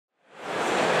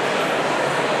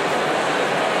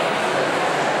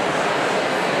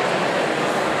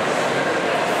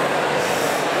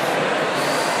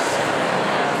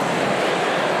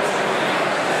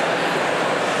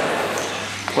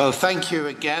Well, thank you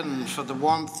again for the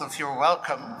warmth of your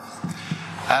welcome.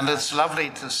 And it's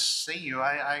lovely to see you.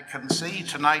 I can see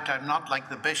tonight I'm not like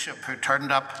the bishop who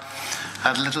turned up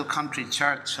at a little country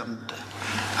church, and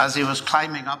as he was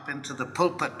climbing up into the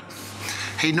pulpit,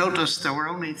 he noticed there were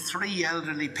only 3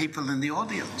 elderly people in the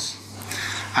audience.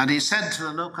 And he said to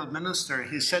the local minister,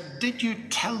 he said, "Did you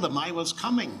tell them I was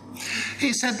coming?"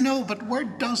 He said, "No, but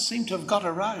word does seem to have got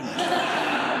around."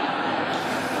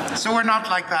 So we're not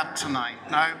like that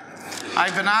tonight. Now,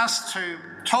 I've been asked to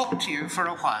talk to you for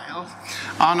a while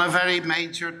on a very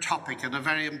major topic and a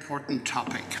very important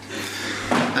topic.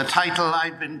 The title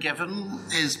I've been given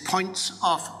is Points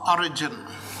of Origin.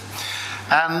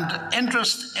 And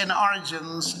interest in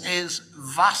origins is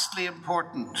vastly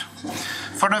important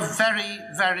for a very,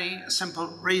 very simple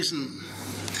reason.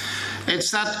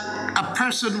 It's that a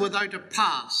person without a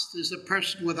past is a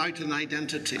person without an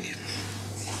identity.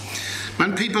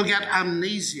 When people get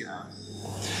amnesia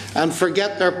and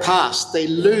forget their past, they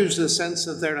lose a sense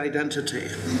of their identity.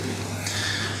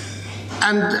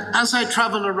 And as I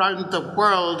travel around the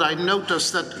world, I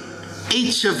notice that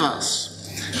each of us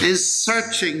is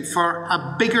searching for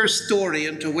a bigger story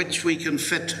into which we can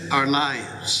fit our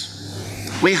lives.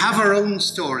 We have our own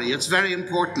story, it's very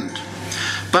important.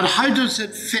 But how does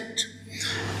it fit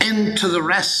into the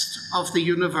rest of the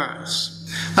universe?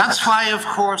 That's why, of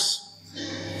course,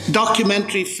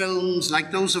 documentary films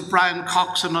like those of Brian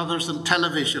Cox and others on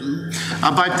television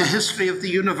about the history of the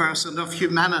universe and of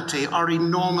humanity are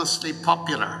enormously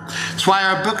popular. It's why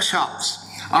our bookshops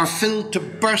are filled to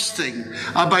bursting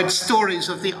about stories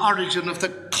of the origin of the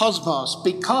cosmos,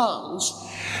 because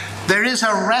there is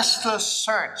a restless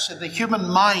search in the human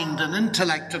mind and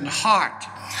intellect and heart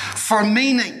for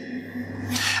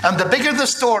meaning. And the bigger the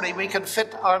story we can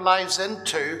fit our lives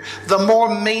into, the more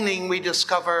meaning we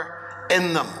discover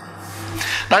in them.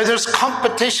 Now, there's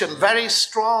competition, very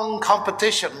strong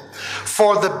competition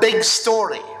for the big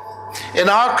story. In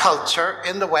our culture,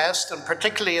 in the West, and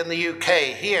particularly in the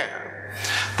UK here,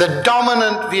 the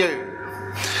dominant view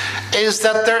is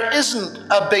that there isn't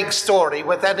a big story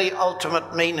with any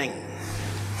ultimate meaning.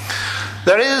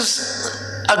 There is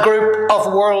a group of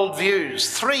worldviews,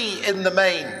 3 in the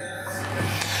main.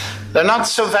 There are not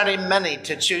so very many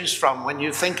to choose from when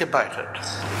you think about it.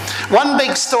 One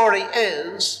big story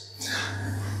is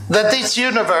that this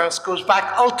universe goes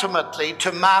back ultimately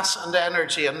to mass and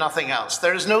energy and nothing else.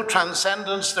 There is no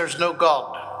transcendence, there's no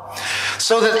God.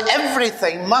 So that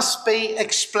everything must be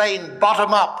explained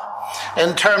bottom up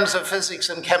in terms of physics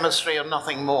and chemistry and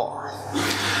nothing more.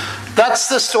 That's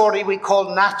the story we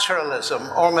call naturalism,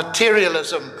 or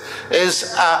materialism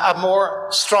is a more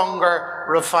stronger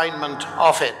refinement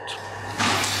of it.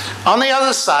 On the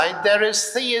other side, there is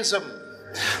theism.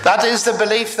 That is the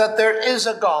belief that there is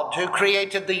a God who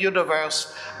created the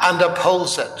universe and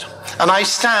upholds it. And I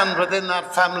stand within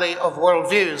that family of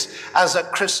worldviews as a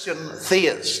Christian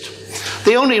theist.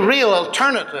 The only real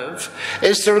alternative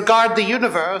is to regard the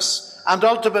universe and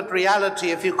ultimate reality,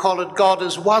 if you call it God,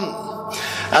 as one.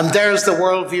 And there's the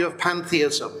worldview of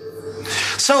pantheism.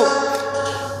 So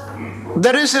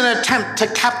there is an attempt to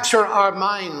capture our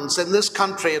minds, in this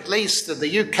country at least, in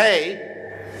the UK,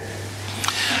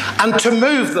 and to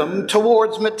move them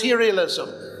towards materialism.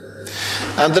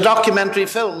 And the documentary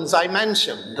films I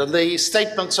mentioned, and the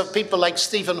statements of people like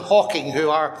Stephen Hawking, who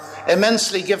are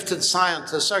immensely gifted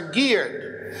scientists, are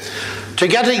geared to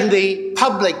getting the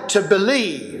public to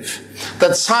believe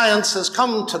that science has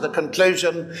come to the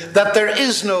conclusion that there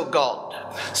is no God.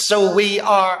 So we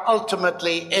are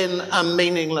ultimately in a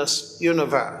meaningless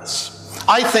universe.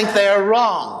 I think they are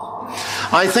wrong.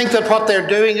 I think that what they're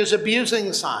doing is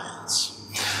abusing science.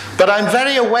 But I'm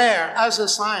very aware as a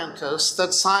scientist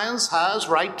that science has,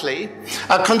 rightly,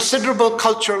 a considerable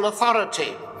cultural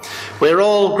authority. We're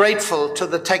all grateful to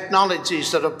the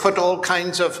technologies that have put all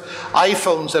kinds of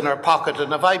iPhones in our pocket,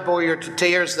 and if I bore you to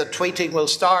tears, the tweeting will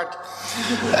start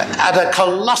at a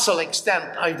colossal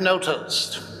extent, I've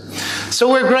noticed.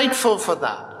 So we're grateful for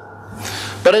that.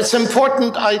 But it's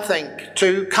important, I think,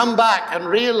 to come back and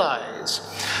realize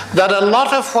that a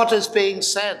lot of what is being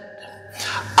said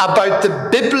about the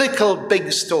biblical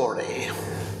big story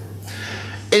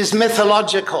is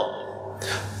mythological.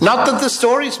 Not that the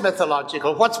story is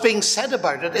mythological. What's being said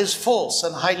about it is false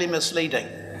and highly misleading.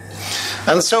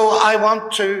 And so I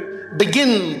want to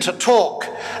begin to talk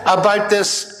about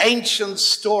this ancient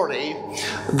story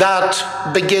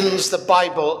that begins the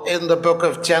Bible in the book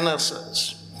of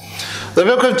Genesis. The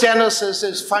book of Genesis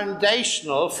is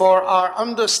foundational for our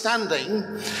understanding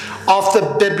of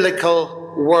the biblical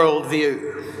worldview.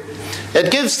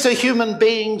 It gives to human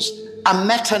beings a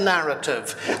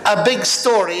meta-narrative, a big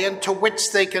story into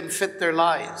which they can fit their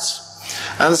lives.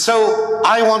 And so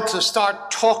I want to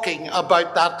start talking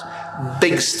about that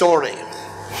big story.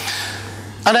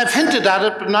 And I've hinted at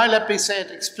it, but now let me say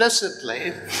it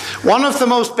explicitly. One of the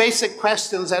most basic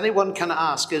questions anyone can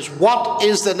ask is, what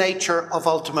is the nature of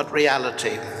ultimate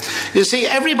reality? You see,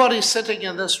 everybody sitting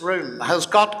in this room has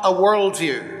got a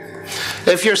worldview.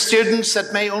 If you're students,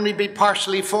 that may only be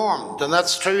partially formed, and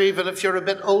that's true even if you're a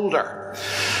bit older.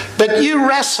 But you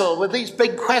wrestle with these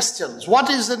big questions.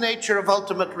 What is the nature of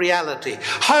ultimate reality?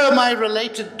 How am I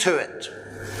related to it?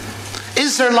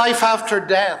 Is there life after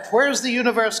death? Where is the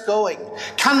universe going?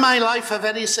 Can my life have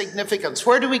any significance?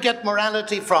 Where do we get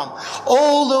morality from?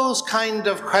 All those kind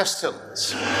of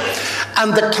questions.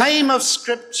 And the claim of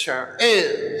Scripture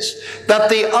is that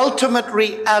the ultimate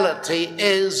reality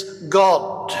is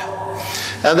God.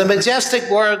 And the majestic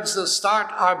words that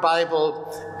start our Bible,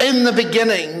 in the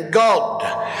beginning, God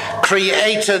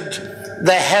created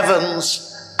the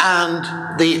heavens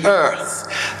and the earth.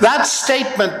 That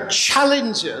statement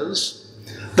challenges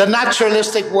the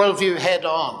naturalistic worldview head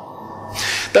on,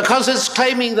 because it's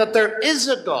claiming that there is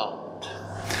a God,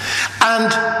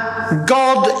 and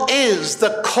God is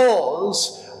the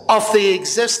cause of the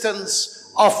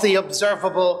existence of the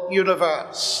observable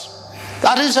universe.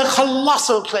 That is a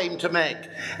colossal claim to make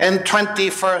in the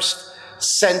 21st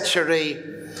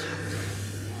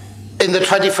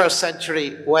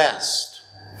century West.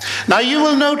 Now you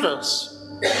will notice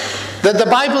that the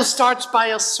Bible starts by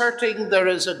asserting there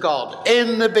is a God.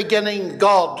 In the beginning,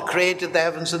 God created the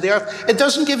heavens and the earth. It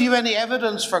doesn't give you any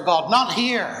evidence for God, not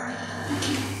here.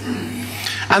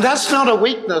 And that's not a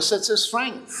weakness, it's a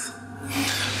strength.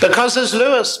 Because as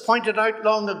Lewis pointed out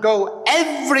long ago,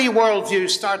 every worldview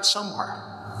starts somewhere.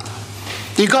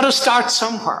 You've got to start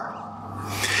somewhere.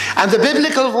 And the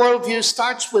biblical worldview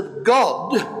starts with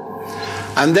God.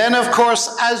 And then, of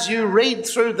course, as you read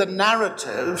through the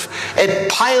narrative,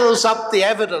 it piles up the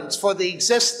evidence for the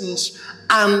existence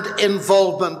and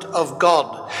involvement of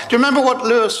God. Do you remember what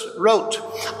Lewis wrote?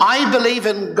 I believe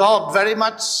in God very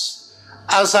much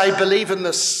as I believe in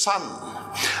the sun.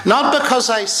 Not because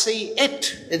I see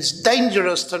it. It's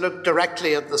dangerous to look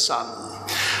directly at the sun.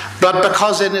 But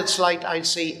because in its light I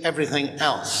see everything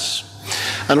else.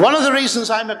 And one of the reasons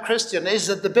I'm a Christian is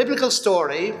that the biblical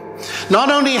story not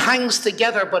only hangs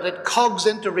together, but it cogs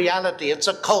into reality. It's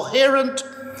a coherent,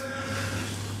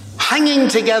 hanging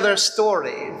together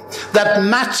story that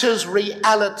matches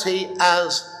reality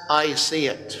as I see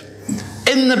it.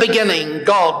 In the beginning,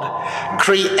 God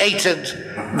created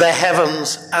the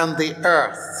heavens and the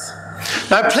earth.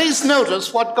 Now, please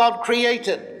notice what God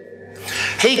created.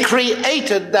 He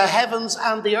created the heavens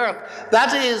and the earth.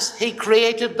 That is, he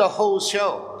created the whole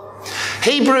show.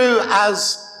 Hebrew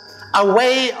as a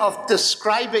way of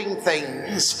describing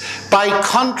things by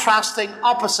contrasting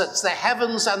opposites, the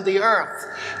heavens and the earth.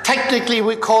 Technically,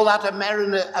 we call that a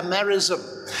merism.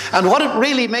 And what it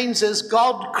really means is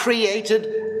God created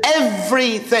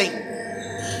everything.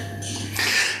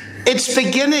 It's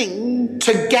beginning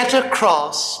to get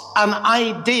across an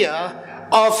idea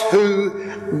of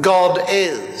who God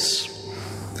is.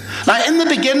 Now, in the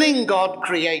beginning, God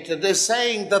created is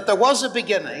saying that there was a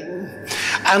beginning,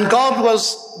 and God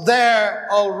was there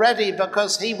already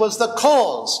because he was the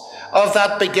cause of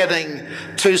that beginning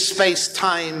to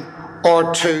space-time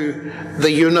or to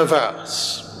the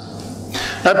universe.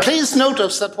 Now, please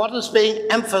notice that what is being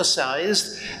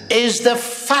emphasized is the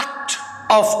fact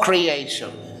of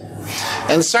creation.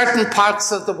 In certain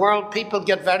parts of the world, people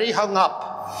get very hung up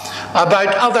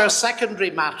about other secondary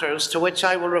matters to which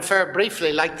I will refer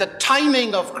briefly, like the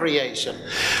timing of creation.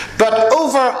 But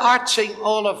overarching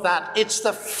all of that, it's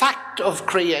the fact of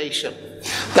creation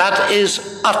that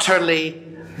is utterly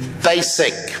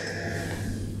basic.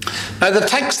 Now, the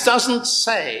text doesn't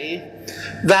say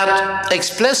that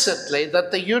explicitly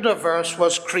that the universe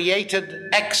was created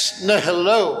ex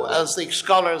nihilo, as the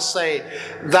scholars say,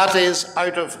 that is,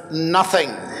 out of nothing.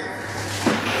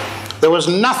 There was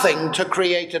nothing to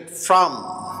create it from.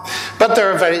 But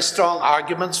there are very strong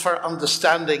arguments for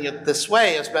understanding it this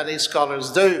way, as many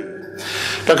scholars do.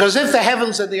 Because if the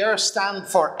heavens and the earth stand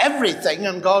for everything,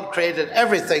 and God created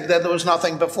everything, then there was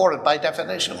nothing before it by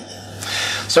definition.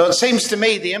 So it seems to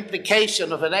me the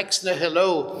implication of an ex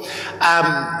nihilo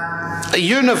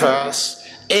universe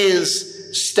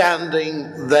is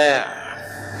standing there.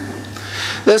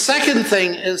 The second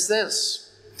thing is this,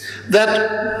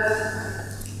 that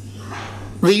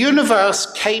the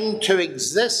universe came to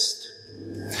exist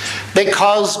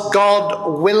because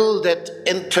God willed it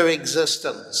into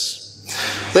existence.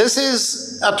 This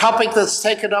is a topic that's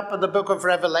taken up in the book of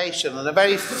Revelation, and a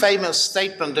very famous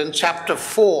statement in chapter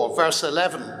 4, verse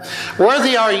 11.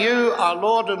 Worthy are you, our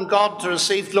Lord and God, to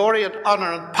receive glory and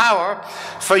honor and power,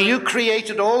 for you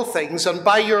created all things, and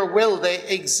by your will they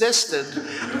existed,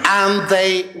 and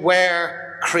they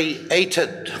were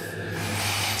created.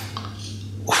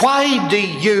 Why do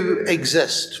you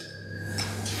exist?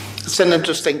 It's an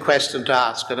interesting question to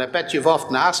ask, and I bet you've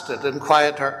often asked it in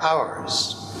quieter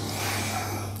hours.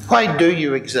 Why do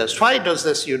you exist? Why does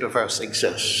this universe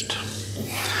exist?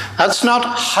 That's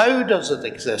not how does it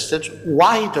exist, it's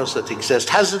why does it exist?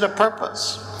 Has it a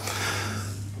purpose?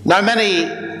 Now, many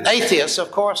atheists,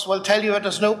 of course, will tell you it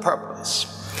has no purpose.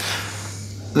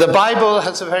 The Bible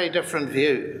has a very different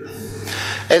view.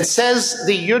 It says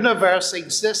the universe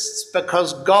exists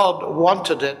because God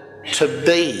wanted it to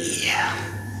be.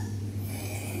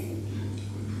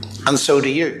 And so do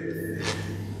you.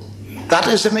 That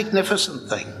is a magnificent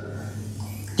thing.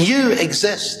 You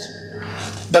exist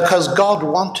because God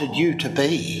wanted you to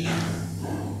be.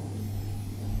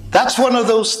 That's one of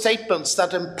those statements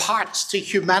that imparts to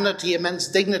humanity immense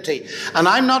dignity. And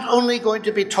I'm not only going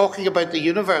to be talking about the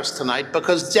universe tonight,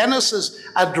 because Genesis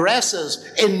addresses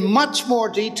in much more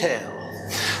detail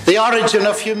the origin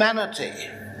of humanity.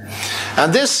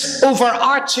 And this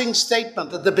overarching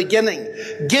statement at the beginning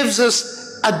gives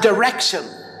us a direction,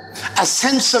 a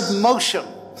sense of motion,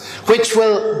 which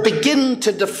will begin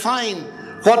to define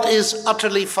what is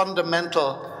utterly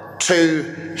fundamental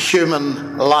to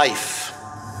human life.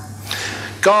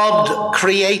 God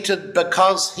created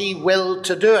because he willed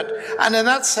to do it. And in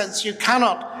that sense, you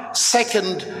cannot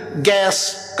second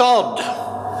guess God.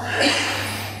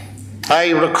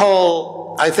 I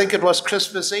recall, I think it was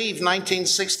Christmas Eve,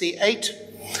 1968,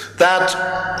 that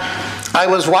I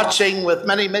was watching with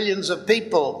many millions of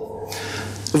people,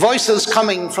 voices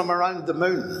coming from around the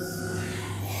moon.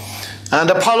 And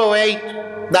Apollo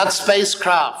 8, that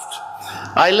spacecraft,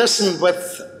 I listened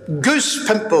with goose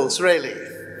pimples, really,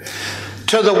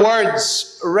 to the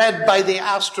words read by the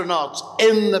astronauts,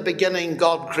 "In the beginning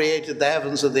God created the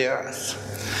heavens and the earth."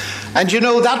 And you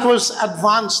know, that was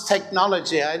advanced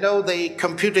technology. I know the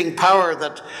computing power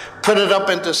that put it up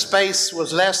into space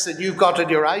was less than you've got in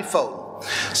your iPhone.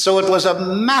 So it was a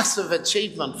massive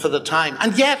achievement for the time.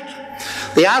 And yet,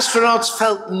 the astronauts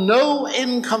felt no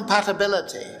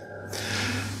incompatibility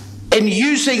in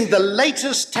using the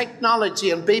latest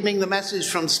technology and beaming the message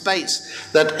from space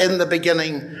that in the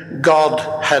beginning God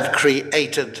had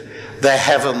created the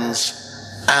heavens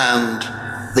and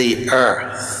the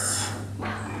earth.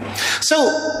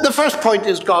 So the first point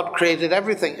is God created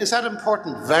everything. Is that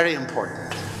important? Very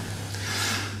important.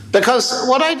 Because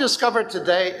what I discovered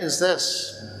today is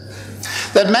this,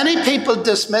 that many people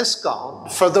dismiss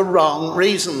God for the wrong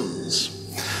reasons.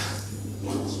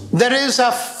 There is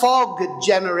a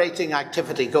fog-generating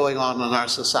activity going on in our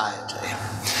society.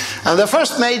 And the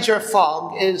first major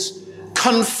fog is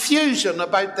confusion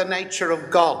about the nature of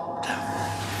God.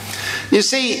 You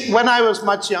see, when I was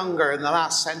much younger in the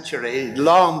last century,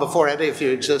 long before any of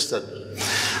you existed,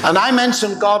 and I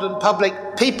mentioned God in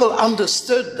public, people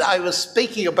understood I was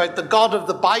speaking about the God of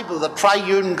the Bible, the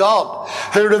triune God,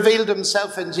 who revealed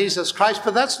himself in Jesus Christ,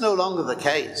 but that's no longer the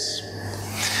case.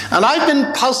 And I've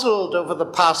been puzzled over the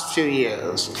past few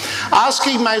years,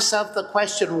 asking myself the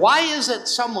question, why is it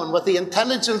someone with the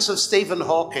intelligence of Stephen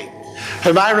Hawking,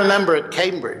 whom I remember at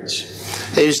Cambridge,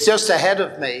 he's just ahead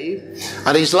of me,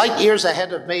 and he's light years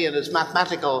ahead of me in his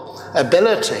mathematical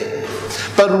ability,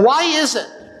 but why is it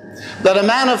that a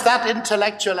man of that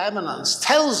intellectual eminence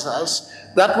tells us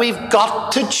that we've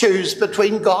got to choose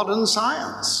between God and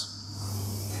science?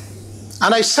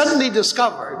 And I suddenly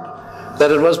discovered that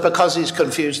it was because he's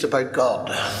confused about God.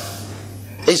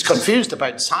 He's confused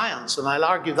about science, and I'll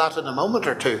argue that in a moment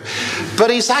or two.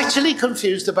 But he's actually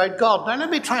confused about God. Now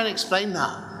let me try and explain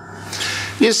that.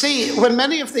 You see, when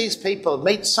many of these people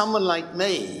meet someone like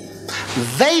me,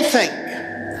 they think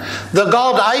the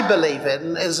God I believe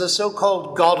in is a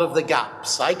so-called God of the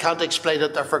gaps. I can't explain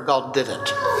it, therefore God did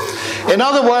it. In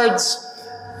other words,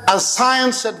 as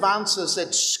science advances,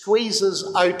 it squeezes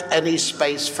out any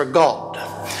space for God.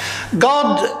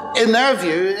 God, in their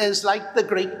view, is like the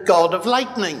Greek god of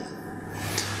lightning.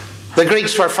 The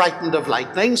Greeks were frightened of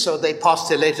lightning, so they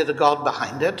postulated a god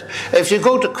behind it. If you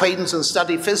go to Queen's and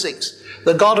study physics,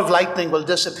 the god of lightning will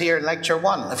disappear in lecture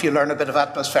 1 if you learn a bit of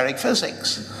atmospheric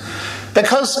physics.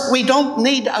 Because we don't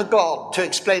need a god to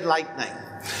explain lightning.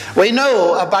 We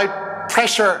know about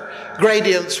pressure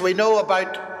gradients, we know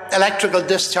about electrical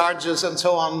discharges, and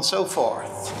so on and so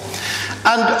forth.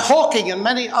 And Hawking and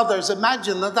many others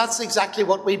imagine that that's exactly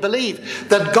what we believe,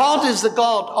 that God is the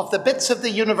God of the bits of the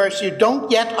universe you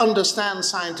don't yet understand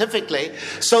scientifically,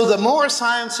 so the more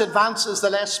science advances,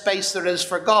 the less space there is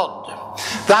for God.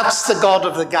 That's the God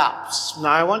of the gaps.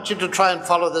 Now, I want you to try and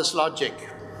follow this logic.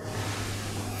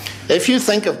 If you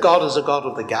think of God as a God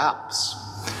of the gaps,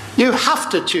 you have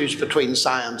to choose between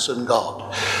science and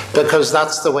God, because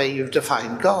that's the way you've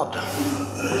defined God.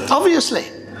 Obviously.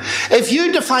 If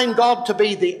you define God to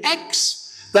be the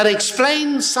X that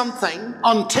explains something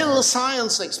until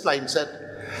science explains it,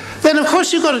 then of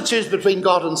course you've got to choose between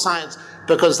God and science,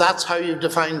 because that's how you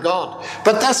define God.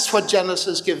 But that's what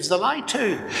Genesis gives the lie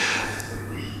to.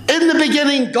 In the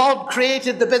beginning, God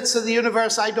created the bits of the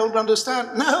universe I don't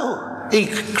understand. No, he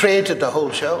created the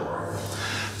whole show.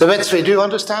 The bits we do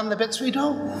understand, the bits we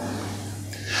don't.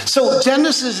 So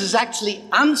Genesis is actually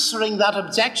answering that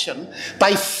objection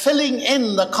by filling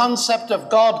in the concept of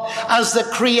God as the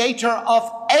creator of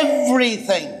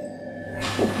everything.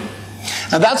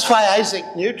 And that's why Isaac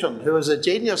Newton, who was a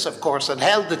genius, of course, and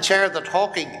held the chair that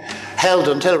Hawking held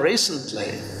until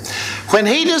recently, when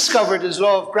he discovered his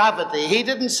law of gravity, he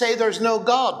didn't say there's no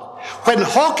God. When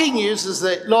Hawking uses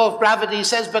the law of gravity, he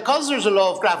says because there's a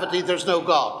law of gravity, there's no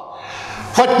God.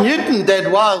 What Newton did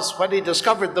was, when he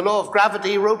discovered the law of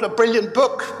gravity, he wrote a brilliant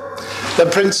book, the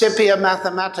Principia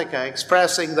Mathematica,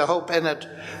 expressing the hope in it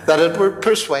that it would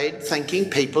persuade thinking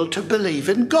people to believe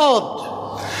in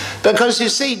God. Because you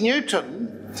see,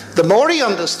 Newton, the more he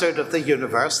understood of the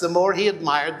universe, the more he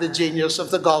admired the genius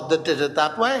of the God that did it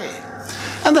that way.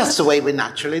 And that's the way we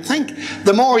naturally think.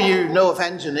 The more you know of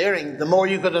engineering, the more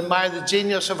you could admire the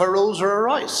genius of a Rolls or a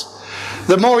Royce.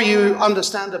 The more you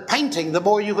understand of painting, the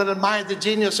more you can admire the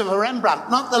genius of a Rembrandt,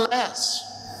 not the less.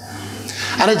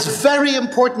 And it's very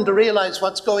important to realize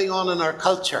what's going on in our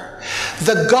culture.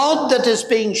 The God that is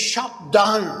being shot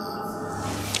down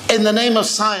in the name of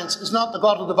science is not the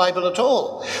God of the Bible at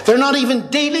all. They're not even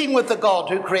dealing with the God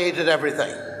who created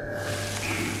everything.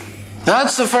 Now,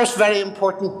 that's the first very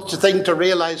important thing to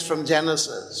realize from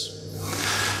Genesis.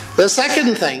 The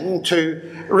second thing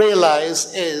to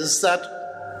realize is that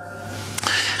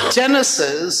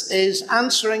Genesis is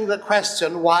answering the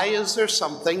question, why is there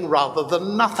something rather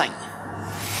than nothing?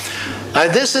 Now,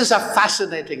 this is a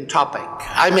fascinating topic.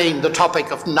 I mean, the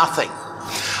topic of nothing.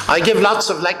 I give lots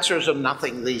of lectures on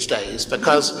nothing these days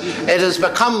because it has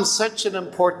become such an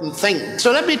important thing.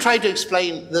 So let me try to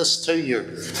explain this to you.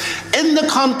 In the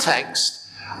context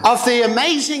of the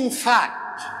amazing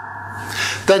fact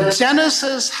that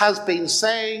Genesis has been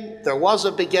saying there was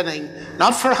a beginning,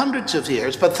 not for hundreds of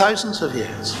years, but thousands of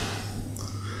years.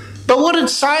 But what did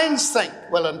science think?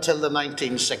 Well, until the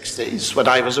 1960s, when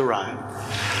I was around,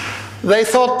 they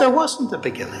thought there wasn't a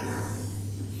beginning.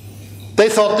 They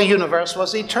thought the universe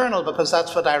was eternal because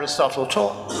that's what Aristotle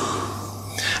taught.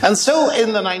 And so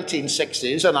in the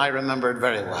 1960s, and I remember it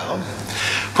very well,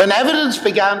 when evidence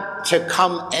began to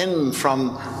come in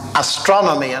from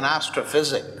astronomy and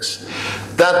astrophysics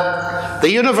that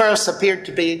the universe appeared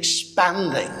to be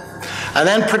expanding, and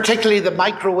then particularly the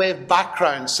microwave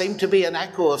background seemed to be an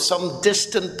echo of some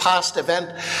distant past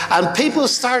event, and people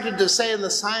started to say in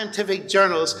the scientific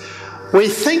journals, we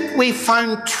think we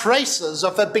found traces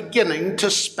of a beginning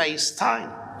to space-time.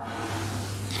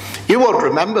 You won't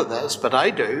remember this, but I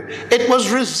do. It was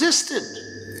resisted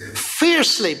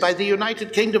fiercely by the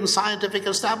United Kingdom scientific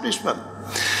establishment.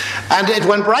 And it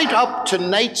went right up to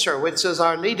Nature, which is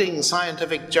our leading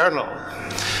scientific journal.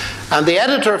 And the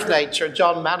editor of Nature,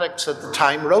 John Maddox at the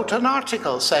time, wrote an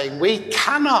article saying, we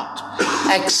cannot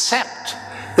accept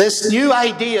this new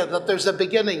idea that there's a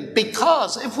beginning,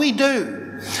 because if we do,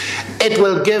 it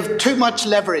will give too much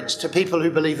leverage to people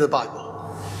who believe the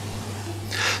Bible.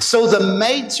 So the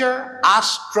major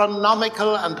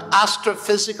astronomical and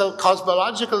astrophysical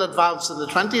cosmological advance in the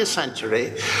 20th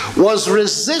century was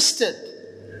resisted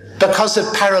because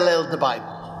it paralleled the Bible.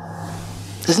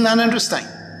 Isn't that interesting?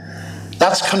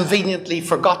 That's conveniently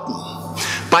forgotten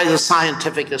by the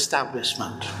scientific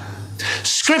establishment.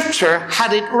 Scripture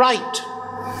had it right.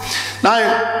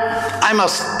 Now, I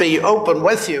must be open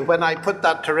with you. When I put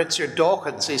that to Richard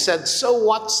Dawkins, he said, so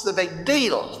what's the big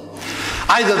deal?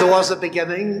 Either there was a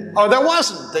beginning or there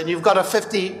wasn't, and you've got a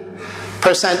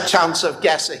 50% chance of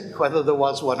guessing whether there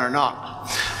was one or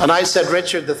not. And I said,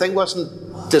 Richard, the thing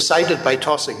wasn't decided by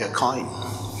tossing a coin.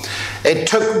 It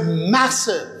took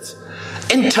massive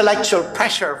intellectual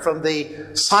pressure from the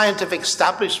scientific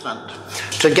establishment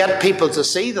to get people to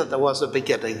see that there was a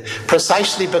beginning,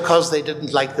 precisely because they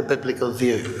didn't like the biblical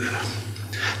view.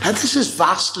 Now, this is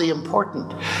vastly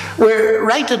important. We're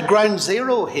right at ground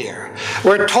zero here.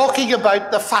 We're talking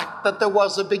about the fact that there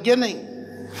was a beginning.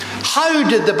 How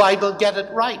did the Bible get it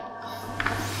right?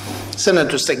 It's an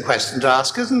interesting question to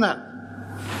ask, isn't it?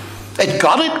 It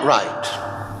got it right.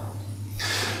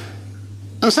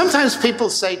 And sometimes people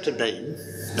say to me,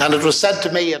 and it was said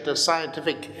to me at a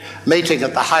scientific meeting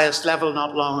at the highest level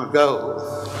not long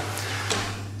ago,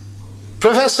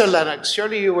 Professor Lennox,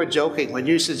 surely you were joking when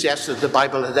you suggested the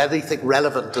Bible had anything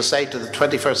relevant to say to the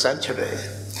 21st century.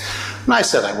 And I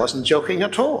said I wasn't joking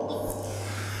at all.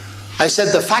 I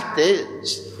said the fact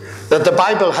is that the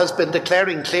Bible has been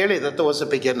declaring clearly that there was a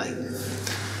beginning.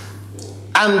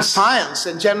 And science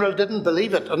in general didn't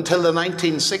believe it until the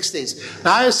 1960s.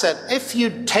 Now I said, if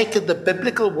you'd taken the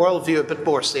biblical worldview a bit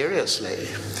more seriously,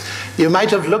 you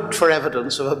might have looked for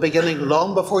evidence of a beginning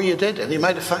long before you did, and you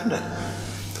might have found it.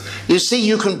 You see,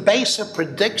 you can base a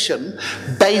prediction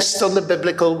based on the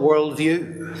biblical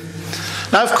worldview.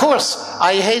 Now, of course,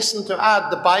 I hasten to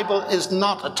add the Bible is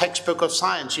not a textbook of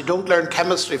science. You don't learn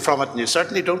chemistry from it, and you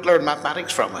certainly don't learn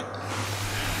mathematics from it.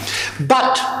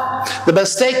 But the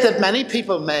mistake that many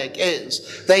people make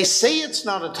is they see it's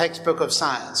not a textbook of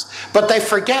science, but they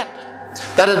forget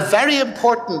that at very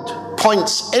important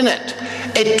points in it,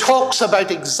 it talks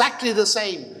about exactly the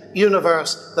same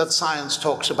universe that science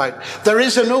talks about. There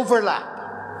is an overlap.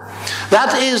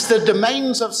 That is, the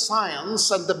domains of science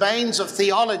and the domains of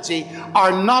theology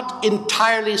are not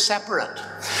entirely separate.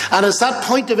 And it's that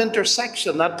point of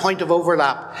intersection, that point of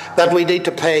overlap, that we need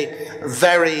to pay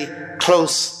very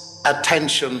close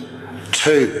attention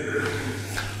to.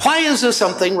 Why is there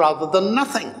something rather than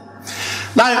nothing?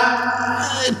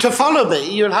 Now, to follow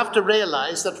me, you'll have to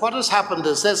realize that what has happened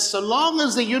is this: so long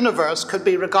as the universe could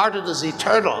be regarded as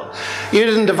eternal, you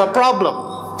didn't have a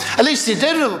problem. At least you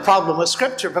did have a problem with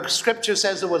Scripture, because Scripture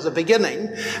says there was a beginning,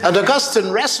 and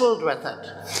Augustine wrestled with it.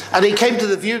 And he came to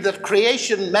the view that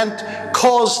creation meant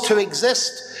cause to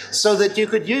exist, so that you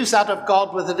could use that of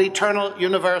God with an eternal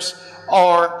universe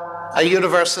or a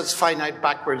universe that's finite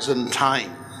backwards in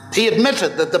time. He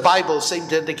admitted that the Bible seemed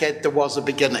to indicate there was a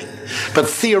beginning. But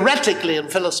theoretically and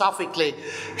philosophically,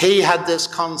 he had this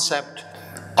concept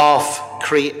of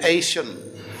creation.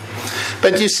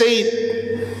 But you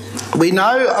see, we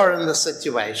now are in the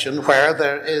situation where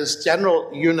there is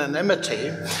general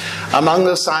unanimity among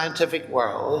the scientific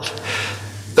world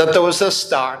that there was a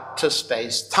start to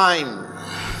space-time,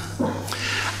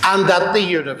 and that the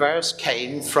universe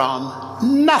came from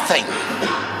nothing.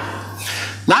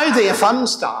 Now the fun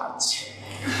starts,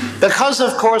 because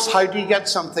of course, how do you get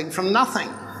something from nothing?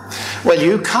 Well,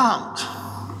 you can't.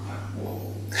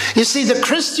 You see, the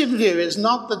Christian view is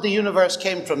not that the universe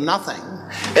came from nothing.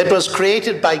 It was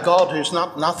created by God, who's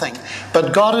not nothing.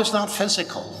 But God is not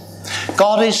physical.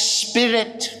 God is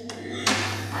spirit.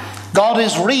 God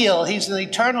is real. He's an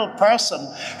eternal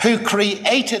person who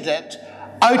created it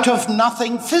out of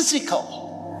nothing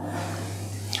physical.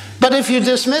 But if you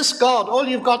dismiss God, all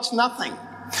you've got's nothing.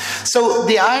 So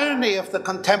the irony of the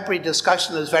contemporary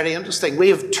discussion is very interesting. We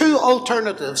have two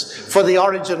alternatives for the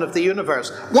origin of the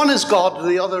universe. One is God, and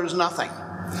the other is nothing.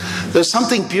 There's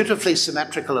something beautifully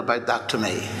symmetrical about that to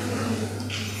me.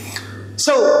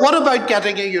 So what about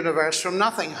getting a universe from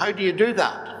nothing? How do you do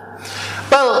that?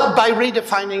 Well, by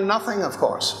redefining nothing, of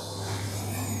course.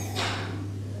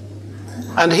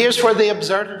 And here's where the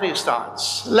absurdity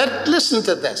starts. Listen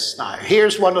to this now.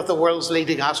 Here's one of the world's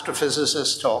leading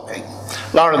astrophysicists talking.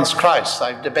 Lawrence Krauss.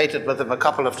 I've debated with him a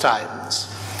couple of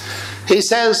times. He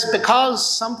says, because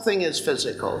something is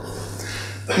physical,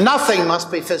 nothing must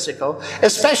be physical,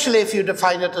 especially if you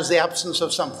define it as the absence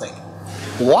of something.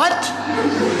 What?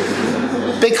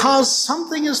 Because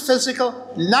something is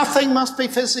physical, nothing must be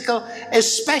physical,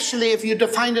 especially if you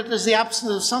define it as the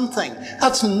absence of something.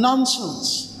 That's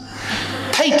nonsense.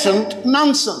 Patent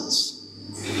nonsense.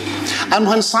 And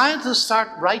when scientists start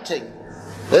writing,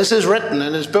 this is written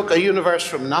in his book, A Universe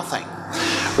from Nothing,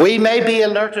 we may be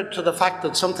alerted to the fact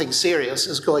that something serious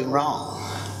is going wrong.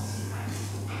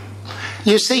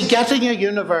 You see, getting a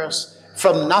universe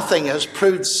from nothing has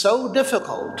proved so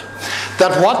difficult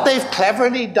that what they've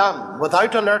cleverly done,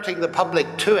 without alerting the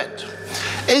public to it,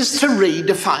 is to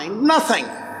redefine nothing.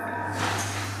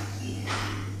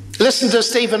 Listen to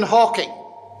Stephen Hawking.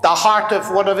 The heart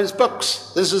of one of his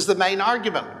books. This is the main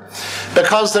argument.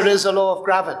 Because there is a law of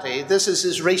gravity, this is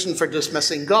his reason for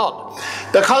dismissing God.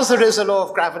 Because there is a law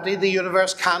of gravity, the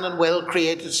universe can and will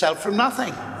create itself from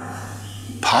nothing.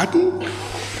 Pardon?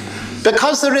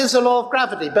 Because there is a law of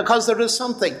gravity, because there is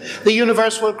something, the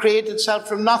universe will create itself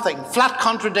from nothing. Flat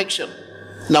contradiction.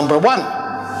 Number one,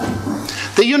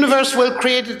 the universe will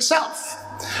create itself.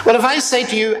 Well, if I say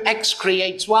to you, X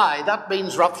creates Y, that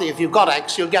means roughly if you've got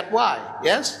X, you'll get Y,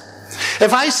 yes?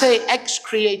 If I say X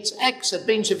creates X, it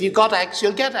means if you got X,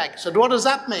 you'll get X. And what does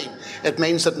that mean? It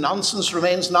means that nonsense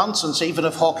remains nonsense, even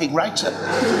if Hawking writes it.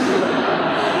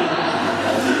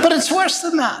 But it's worse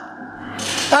than that.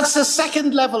 That's the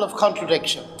second level of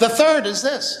contradiction. The third is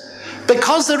this.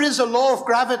 Because there is a law of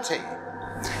gravity,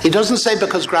 he doesn't say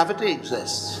because gravity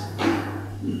exists.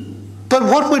 But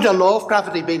what would a law of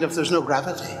gravity mean if there's no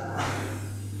gravity?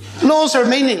 Laws are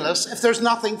meaningless if there's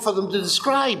nothing for them to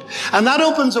describe. And that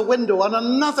opens a window on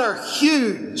another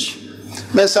huge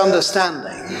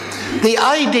misunderstanding. The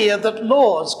idea that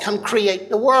laws can create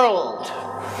the world.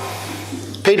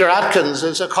 Peter Atkins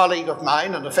is a colleague of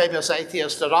mine and a famous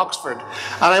atheist at Oxford.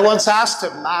 And I once asked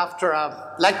him after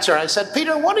a lecture, I said,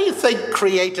 Peter, what do you think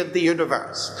created the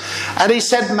universe? And he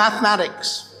said,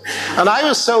 mathematics. And I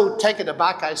was so taken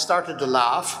aback, I started to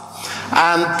laugh.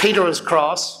 And Peter was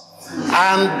cross.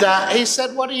 And he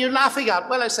said, what are you laughing at?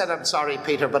 Well, I said, I'm sorry,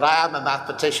 Peter, but I am a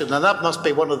mathematician, and that must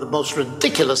be one of the most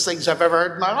ridiculous things I've ever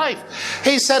heard in my life.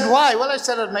 He said, why? Well, I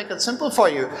said, I'd make it simple for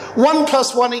you. 1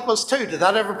 + 1 = 2. Did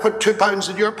that ever put £2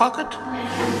 in your pocket?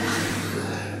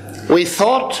 We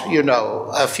thought, you know,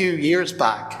 a few years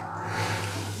back,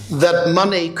 that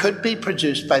money could be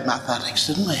produced by mathematics,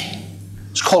 didn't we?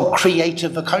 It's called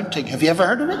creative accounting. Have you ever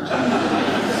heard of it?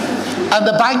 And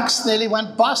the banks nearly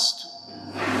went bust.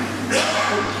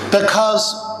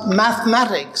 Because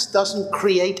mathematics doesn't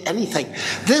create anything.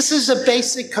 This is a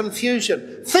basic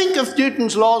confusion. Think of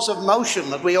Newton's laws of motion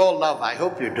that we all love. I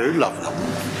hope you do love them.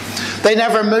 They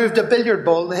never moved a billiard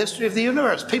ball in the history of the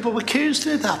universe. People would accuse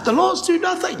do that. The laws do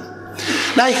nothing.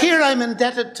 Now here I'm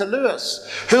indebted to Lewis,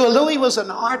 who, although he was an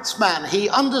arts man, he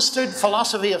understood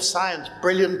philosophy of science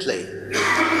brilliantly.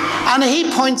 And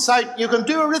he points out you can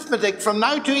do arithmetic from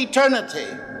now to eternity,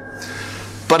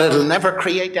 but it'll never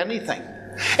create anything.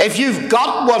 If you've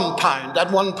got £1 and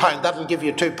 £1, that'll give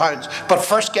you £2. But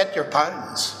first get your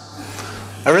pounds.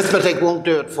 Arithmetic won't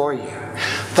do it for you.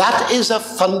 That is a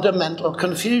fundamental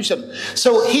confusion.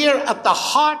 So here at the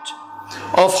heart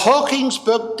of Hawking's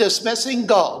book, Dismissing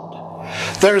God,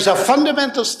 there's a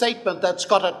fundamental statement that's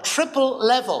got a triple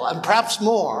level, and perhaps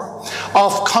more,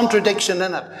 of contradiction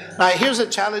in it. Now, here's a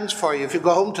challenge for you. If you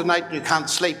go home tonight and you can't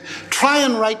sleep, try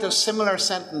and write a similar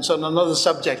sentence on another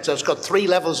subject that's got 3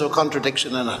 levels of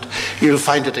contradiction in it. You'll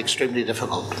find it extremely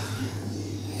difficult.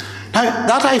 Now,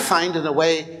 that I find in a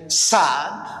way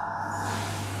sad.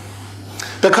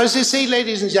 Because you see,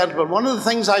 ladies and gentlemen, one of the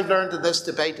things I've learned in this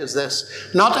debate is this.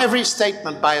 Not every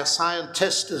statement by a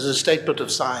scientist is a statement of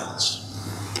science.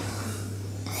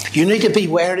 You need to be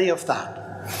wary of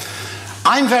that.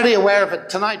 I'm very aware of it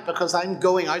tonight because I'm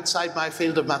going outside my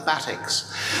field of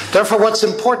mathematics. Therefore, what's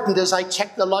important is I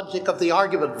check the logic of the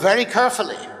argument very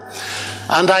carefully.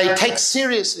 And I take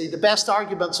seriously the best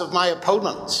arguments of my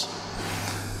opponents.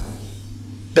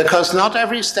 Because not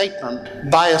every statement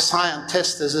by a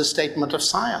scientist is a statement of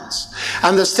science.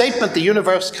 And the statement the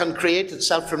universe can create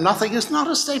itself from nothing is not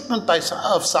a statement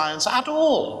of science at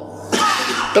all.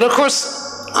 But of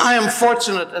course, I am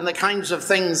fortunate in the kinds of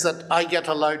things that I get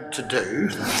allowed to do.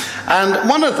 And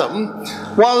one of them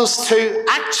was to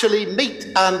actually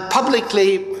meet and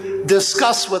publicly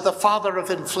discuss with the father of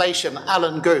inflation,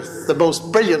 Alan Guth, the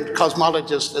most brilliant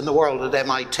cosmologist in the world at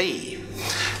MIT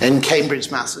in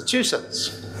Cambridge,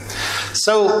 Massachusetts.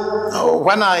 So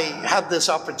when I had this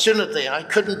opportunity, I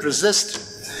couldn't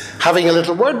resist having a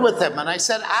little word with him. And I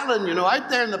said, Alan, you know, out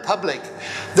there in the public,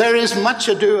 there is much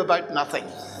ado about nothing.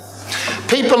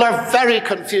 People are very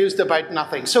confused about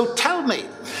nothing. So tell me,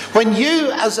 when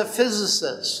you as a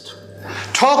physicist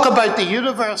talk about the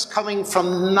universe coming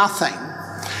from nothing,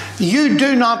 you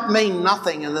do not mean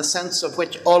nothing in the sense of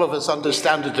which all of us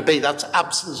understand it to be. That's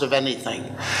absence of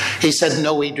anything. He said,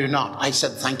 no, we do not. I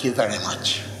said, thank you very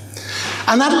much.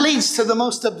 And that leads to the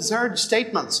most absurd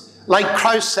statements, like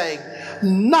Krauss saying,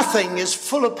 nothing is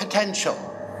full of potential.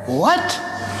 What?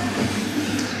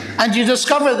 And you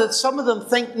discover that some of them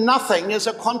think nothing is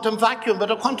a quantum vacuum,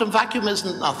 but a quantum vacuum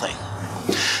isn't nothing.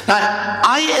 Now,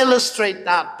 I illustrate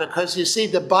that because, you see,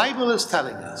 the Bible is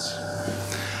telling us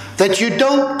that you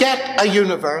don't get a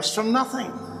universe from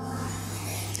nothing.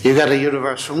 You get a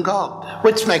universe from God,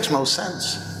 which makes most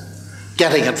sense.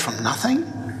 Getting it from nothing?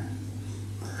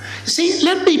 You see,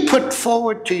 let me put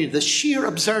forward to you the sheer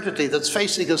absurdity that's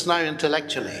facing us now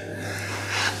intellectually.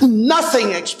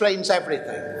 Nothing explains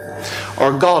everything,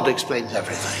 or God explains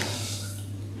everything.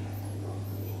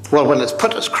 Well, when it's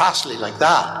put as crassly like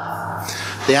that,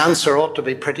 the answer ought to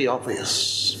be pretty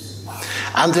obvious.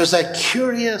 And there's a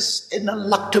curious,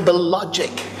 ineluctable logic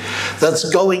that's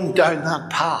going down that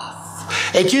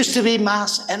path. It used to be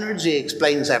mass energy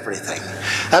explains everything.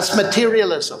 That's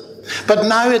materialism. But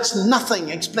now it's nothing.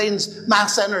 Explains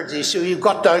mass energy, so you've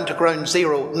got down to ground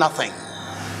zero, nothing.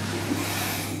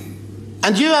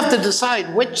 And you have to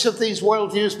decide which of these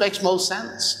worldviews makes most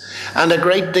sense. And a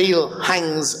great deal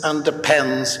hangs and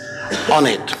depends on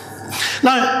it.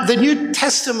 Now, the New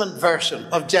Testament version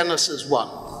of Genesis 1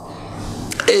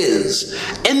 is,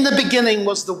 in the beginning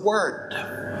was the Word.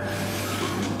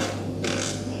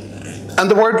 And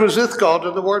the Word was with God,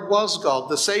 and the Word was God.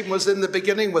 The same was in the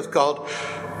beginning with God.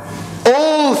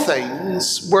 All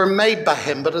things were made by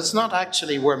him, but it's not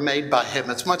actually were made by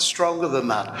him. It's much stronger than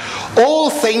that.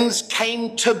 All things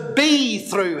came to be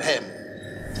through him.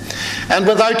 And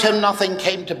without him, nothing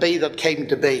came to be that came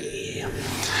to be.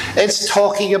 It's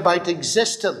talking about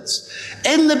existence.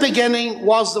 In the beginning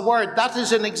was the Word. That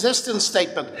is an existence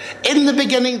statement. In the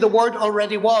beginning, the Word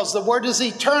already was. The Word is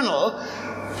eternal.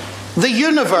 The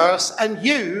universe and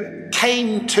you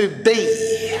came to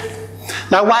be.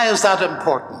 Now, why is that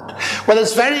important? Well,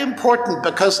 it's very important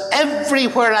because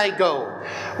everywhere I go,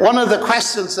 one of the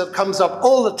questions that comes up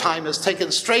all the time is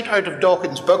taken straight out of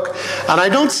Dawkins' book, and I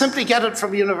don't simply get it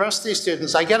from university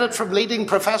students, I get it from leading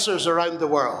professors around the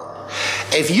world.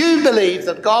 If you believe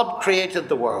that God created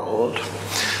the world,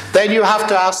 then you have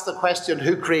to ask the question,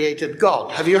 who created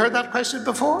God? Have you heard that question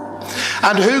before?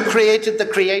 And who created the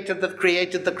creator that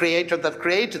created the creator that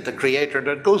created the creator? And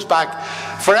it goes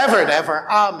back forever and ever,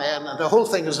 amen, and the whole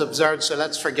thing is absurd, so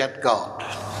let's forget God.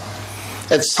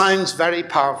 It sounds very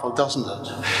powerful, doesn't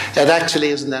it? It actually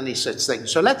isn't any such thing.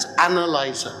 So let's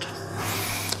analyze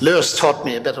it. Lewis taught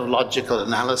me a bit of logical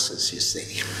analysis, you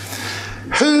see.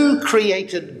 Who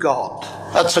created God?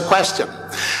 That's a question.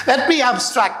 Let me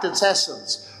abstract its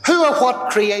essence. Who or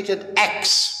what created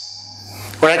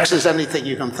X? Where X is anything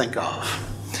you can think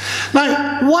of.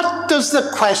 Now, what does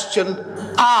the question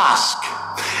ask?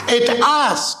 It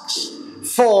asks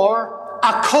for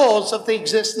a cause of the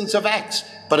existence of X,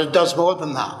 but it does more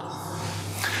than that.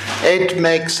 It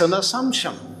makes an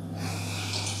assumption.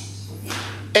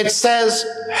 It says,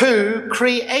 who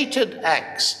created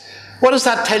X? What does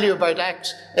that tell you about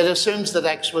X? It assumes that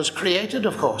X was created,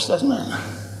 of course, doesn't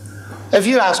it? If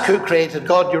you ask who created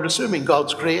God, you're assuming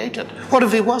God's created. What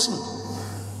if he wasn't?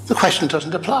 The question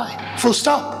doesn't apply. Full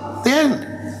stop. The end.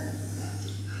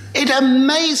 It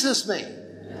amazes me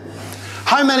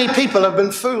how many people have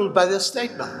been fooled by this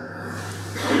statement.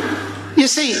 You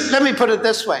see, let me put it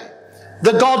this way.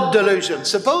 The God delusion.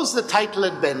 Suppose the title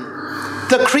had been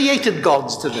The Created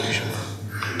God's Delusion.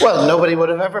 Well, nobody would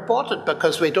have ever bought it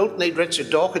because we don't need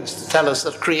Richard Dawkins to tell us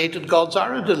that created gods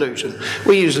are a delusion.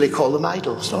 We usually call them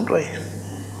idols, don't we?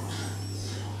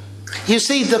 You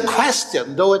see, the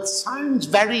question, though it sounds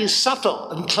very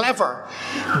subtle and clever,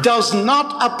 does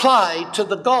not apply to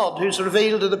the God who's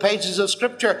revealed in the pages of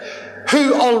Scripture,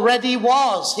 who already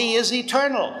was. He is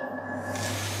eternal.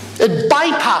 It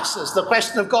bypasses the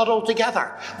question of God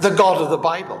altogether, the God of the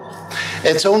Bible.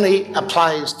 It only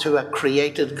applies to a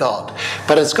created God.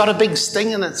 But it's got a big sting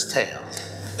in its tail.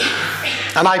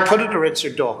 And I put it to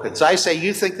Richard Dawkins. I say,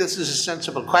 you think this is a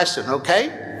sensible question, okay?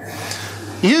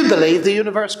 You believe the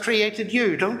universe created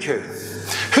you, don't you?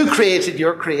 Who created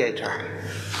your creator?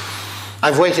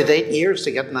 I've waited 8 years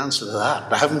to get an answer to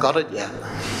that. I haven't got it yet.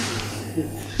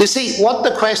 You see, what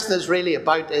the question is really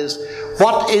about is,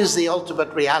 what is the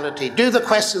ultimate reality? Do the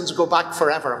questions go back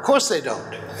forever? Of course they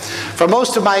don't. For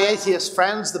most of my atheist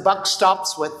friends, the buck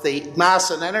stops with the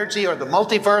mass and energy or the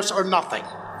multiverse or nothing.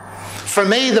 For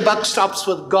me, the buck stops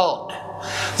with God.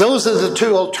 Those are the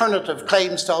two alternative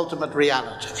claims to ultimate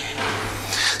reality.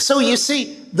 So you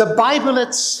see, the Bible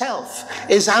itself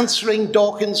is answering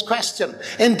Dawkins' question.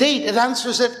 Indeed, it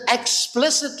answers it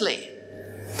explicitly.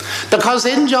 Because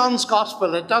in John's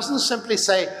Gospel, it doesn't simply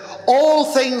say, all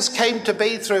things came to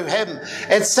be through him.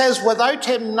 It says, without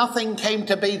him, nothing came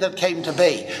to be that came to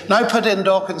be. Now put in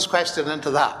Dawkins' question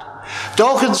into that.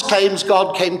 Dawkins claims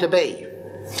God came to be.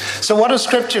 So what does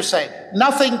Scripture say?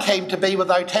 Nothing came to be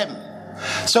without him.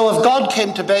 So if God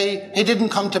came to be, he didn't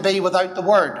come to be without the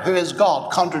Word, who is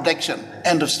God. Contradiction.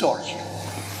 End of story.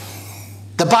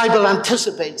 The Bible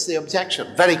anticipates the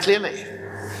objection very clearly.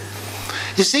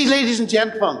 You see, ladies and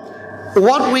gentlemen,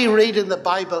 what we read in the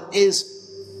Bible is,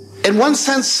 in one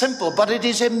sense, simple, but it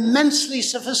is immensely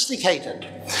sophisticated.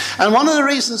 And one of the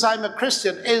reasons I'm a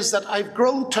Christian is that I've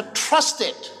grown to trust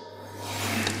it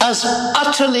as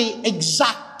utterly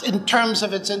exact in terms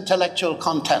of its intellectual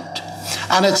content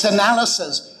and its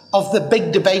analysis of the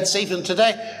big debates even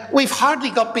today. We've hardly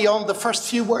got beyond the first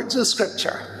few words of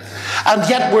Scripture. And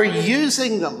yet we're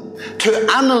using them to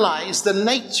analyze the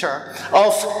nature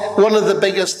of one of the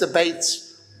biggest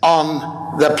debates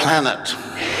on the planet.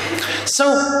 So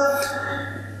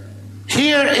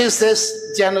here is this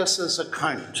this Genesis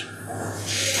account.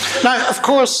 Now, of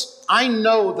course, I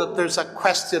know that there's a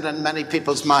question in many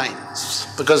people's minds,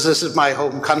 because this is my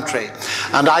home country,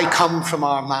 and I come from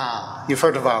Armagh. You've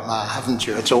heard of Armagh, haven't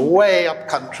you? It's a way up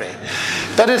country.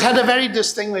 But it had a very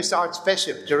distinguished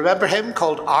archbishop. Do you remember him?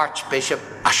 Called Archbishop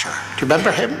Usher. Do you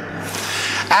remember him?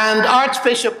 And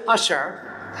Archbishop Usher,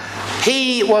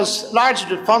 he was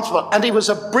largely responsible, and he was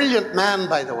a brilliant man,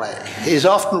 by the way. He's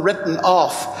often written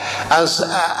off as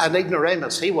an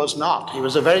ignoramus. He was not. He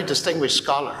was a very distinguished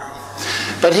scholar.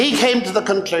 But he came to the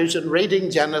conclusion,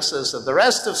 reading Genesis and the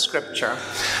rest of Scripture,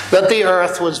 that the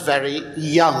earth was very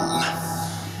young.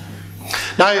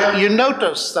 Now, you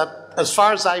notice that as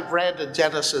far as I've read in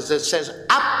Genesis, it says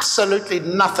absolutely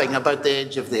nothing about the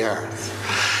age of the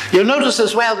earth. You'll notice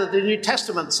as well that the New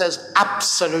Testament says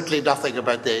absolutely nothing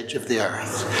about the age of the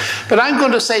earth. But I'm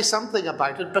going to say something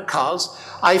about it because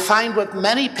I find with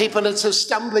many people it's a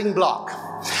stumbling block.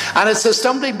 And it's a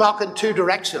stumbling block in two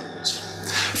directions.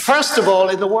 First of all,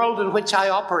 in the world in which I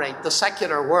operate, the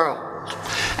secular world,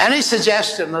 any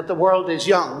suggestion that the world is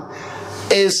young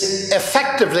is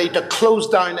effectively to close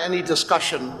down any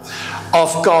discussion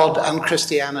of God and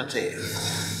Christianity.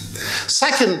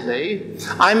 Secondly,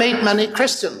 I meet many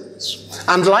Christians,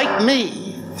 and like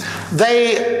me,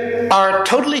 they are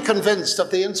totally convinced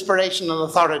of the inspiration and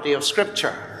authority of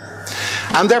Scripture.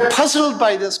 And they're puzzled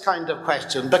by this kind of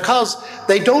question because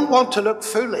they don't want to look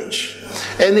foolish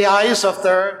in the eyes of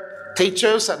their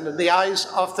teachers and in the eyes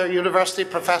of their university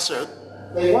professors.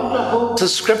 They want to hold to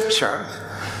Scripture,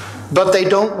 but they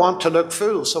don't want to look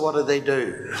foolish, so what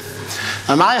do?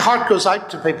 And my heart goes out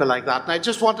to people like that, and I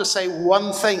just want to say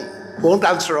one thing. Won't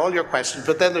answer all your questions,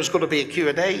 but then there's going to be a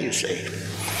Q&A, you see.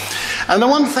 And the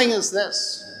one thing is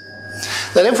this,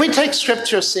 that if we take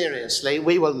Scripture seriously,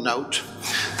 we will note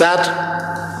that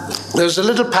there's a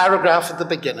little paragraph at the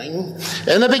beginning.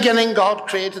 In the beginning, God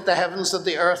created the heavens and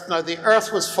the earth. Now the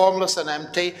earth was formless and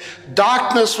empty.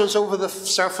 Darkness was over the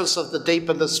surface of the deep,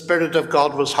 and the Spirit of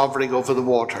God was hovering over the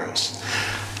waters.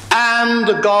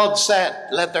 And God said,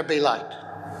 let there be light.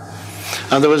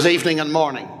 And there was evening and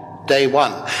morning, day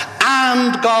one.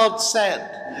 And God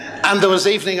said, and there was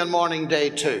evening and morning, day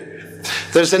two.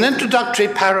 There's an introductory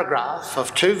paragraph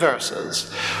of 2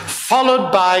 verses,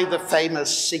 followed by the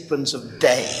famous sequence of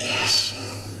days.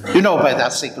 You know about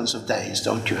that sequence of days,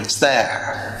 don't you? It's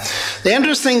there. The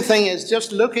interesting thing is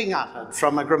just looking at it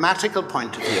from a grammatical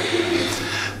point of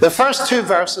view. The first 2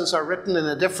 verses are written in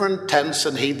a different tense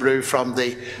in Hebrew from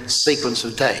the sequence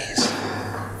of days.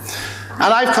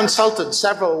 And I've consulted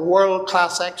several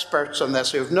world-class experts on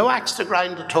this who have no axe to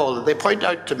grind at all, and they point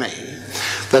out to me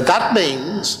that that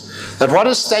means that what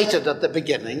is stated at the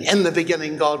beginning, in the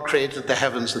beginning God created the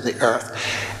heavens and the earth,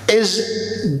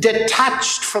 is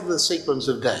detached from the sequence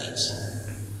of days.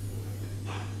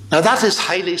 Now that is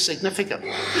highly significant,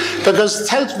 because it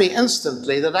tells me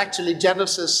instantly that actually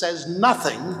Genesis says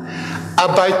nothing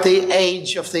about the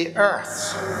age of the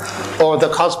earth or the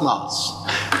cosmos.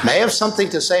 It may have something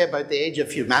to say about the age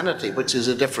of humanity, which is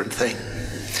a different thing.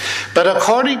 But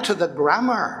according to the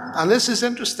grammar, and this is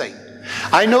interesting,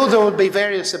 I know there will be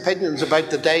various opinions about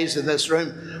the days in this room.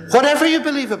 Whatever you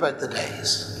believe about the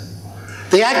days,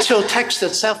 the actual text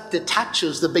itself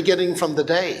detaches the beginning from the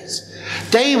days.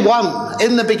 Day one,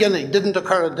 in the beginning, didn't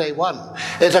occur on day one.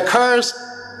 It occurs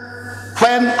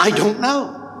when I don't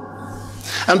know.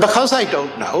 And because I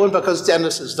don't know, and because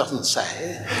Genesis doesn't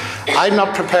say, I'm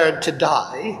not prepared to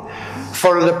die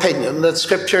for an opinion that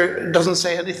Scripture doesn't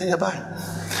say anything about.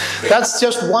 That's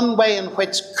just one way in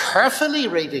which carefully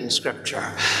reading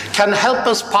Scripture can help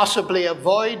us possibly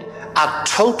avoid a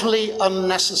totally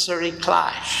unnecessary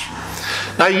clash.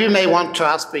 Now, you may want to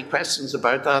ask me questions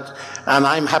about that, and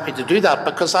I'm happy to do that,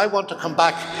 because I want to come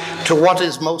back to what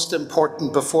is most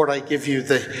important before I give you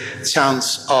the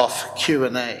chance of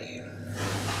Q&A.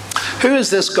 Who is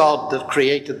this God that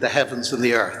created the heavens and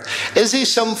the earth? Is he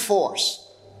some force?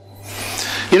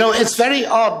 You know, it's very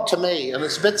odd to me, and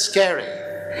it's a bit scary.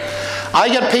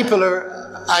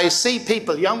 I see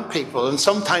people, young people, and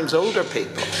sometimes older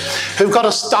people, who've got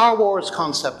a Star Wars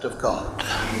concept of God.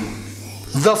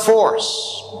 The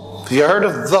Force. Have you heard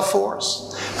of the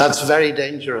Force? That's very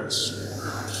dangerous.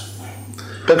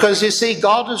 Because you see,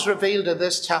 God is revealed in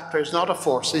this chapter is not a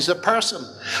force, he's a person.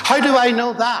 How do I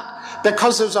know that?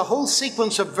 Because there's a whole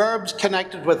sequence of verbs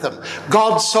connected with them.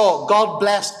 God saw, God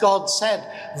blessed, God said.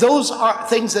 Those are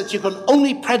things that you can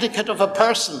only predicate of a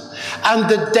person. And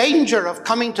the danger of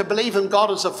coming to believe in God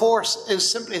as a force is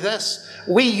simply this.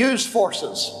 We use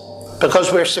forces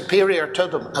because we're superior to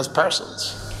them as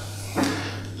persons.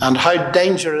 And how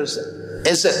dangerous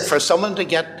is it for someone to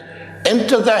get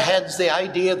into their heads the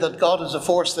idea that God is a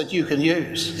force that you can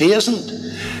use. He isn't.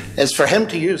 It's for him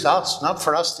to use us, not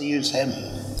for us to use him.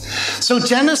 So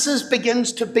Genesis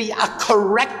begins to be a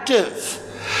corrective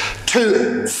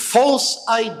to false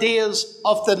ideas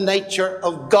of the nature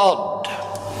of God.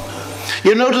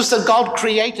 You notice that God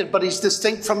created, but he's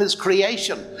distinct from his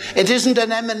creation. It isn't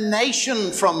an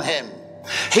emanation from him.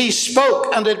 He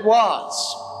spoke and it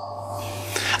was.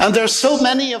 And there's so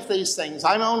many of these things.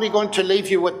 I'm only going to leave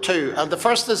you with two. And the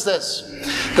first is this.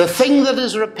 The thing that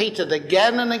is repeated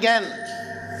again and again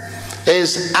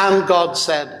is, and God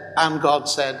said, and God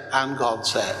said, and God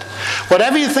said.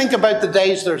 Whatever you think about the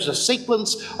days, there's a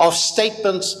sequence of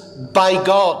statements by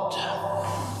God.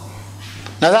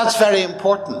 Now that's very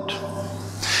important.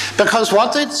 Because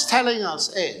what it's telling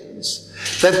us is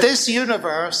that this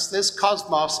universe, this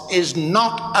cosmos, is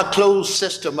not a closed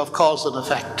system of cause and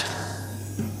effect.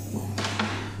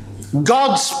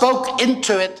 God spoke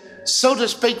into it, so to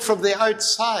speak, from the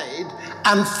outside,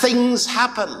 and things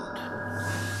happened.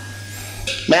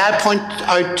 May I point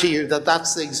out to you that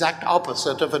that's the exact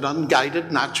opposite of an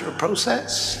unguided natural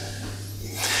process.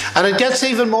 And it gets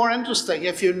even more interesting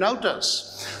if you notice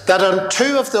that on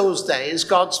 2 of those days,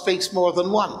 God speaks more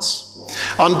than once.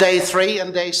 On day 3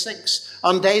 and day 6.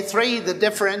 On day 3, the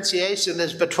differentiation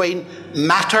is between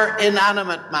matter,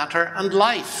 inanimate matter, and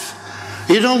life.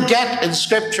 You don't get in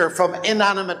Scripture from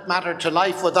inanimate matter to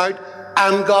life without,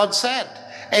 and God said.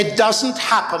 It doesn't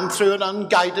happen through an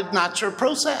unguided natural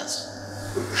process.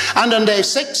 And on day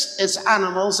 6, it's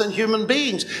animals and human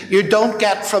beings. You don't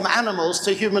get from animals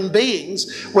to human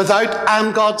beings without,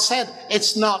 and God said.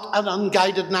 It's not an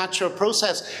unguided natural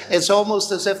process. It's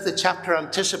almost as if the chapter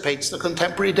anticipates the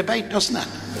contemporary debate, doesn't it?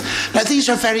 Now, these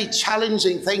are very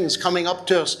challenging things coming up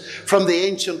to us from the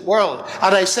ancient world.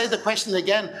 And I say the question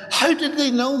again, how did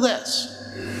they know this?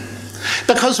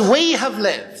 Because we have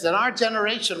lived, and our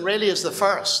generation really is the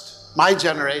first, my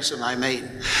generation I mean,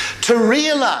 to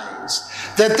realize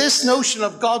that this notion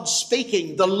of God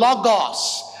speaking, the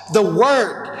logos, the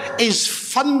word, is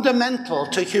fundamental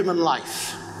to human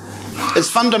life. It's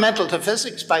fundamental to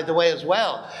physics, by the way, as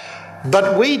well.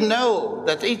 But we know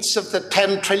that each of the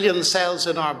 10 trillion cells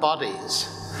in our bodies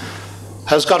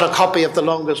has got a copy of the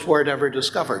longest word ever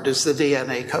discovered. It's the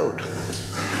DNA code.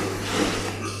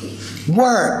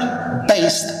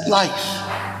 Word-based life.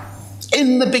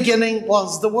 In the beginning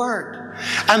was the Word.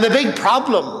 And the big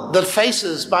problem that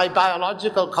faces my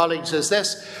biological colleagues is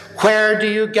this. Where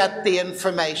do you get the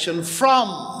information from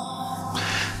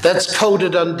that's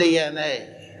coded on DNA?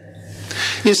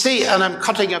 You see, and I'm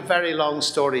cutting a very long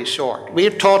story short, we're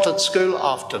taught at school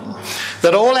often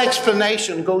that all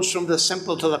explanation goes from the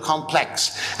simple to the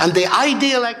complex. And the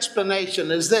ideal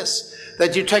explanation is this,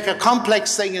 that you take a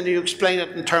complex thing and you explain it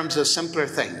in terms of simpler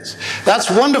things. That's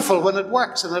wonderful when it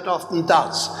works, and it often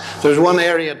does. There's one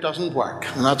area it doesn't work,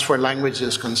 and that's where language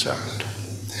is concerned.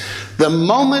 The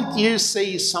moment you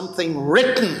see something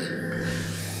written,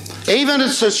 even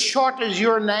it's as short as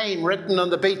your name written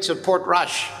on the beach of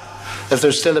Portrush, if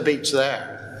there's still a beach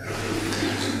there,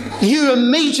 you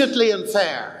immediately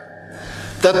infer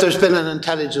that there's been an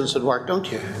intelligence at work,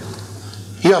 don't you?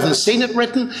 You haven't seen it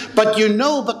written, but you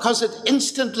know because it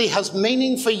instantly has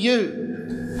meaning for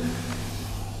you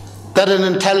that an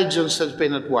intelligence has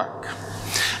been at work.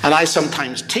 And I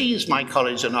sometimes tease my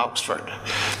colleagues in Oxford,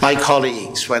 my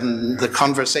colleagues, when the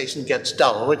conversation gets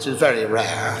dull, which is very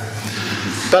rare.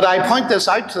 But I point this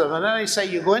out to them, and then I say,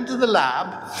 you go into the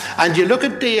lab and you look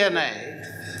at DNA,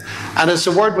 and it's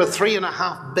a word with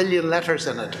 3.5 billion letters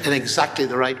in it in exactly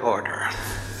the right order.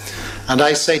 And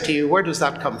I say to you, where does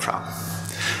that come from?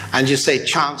 And you say,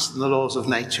 chance and the laws of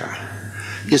nature.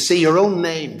 You see your own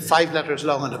name, 5 letters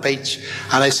long on a beach,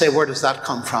 and I say, where does that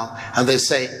come from? And they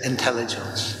say,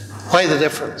 intelligence. Why the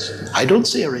difference? I don't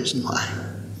see a reason why.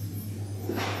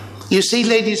 You see,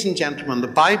 ladies and gentlemen, the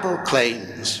Bible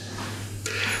claims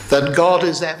that God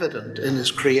is evident in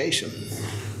his creation.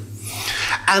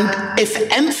 And if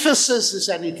emphasis is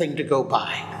anything to go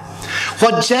by,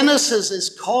 what Genesis is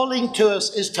calling to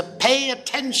us is to pay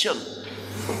attention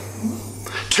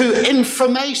to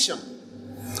information,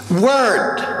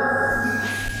 word.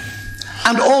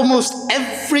 And almost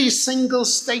every single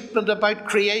statement about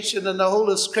creation in the whole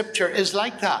of Scripture is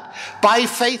like that. By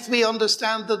faith we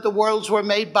understand that the worlds were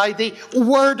made by the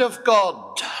Word of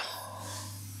God.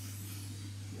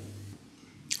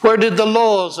 Where did the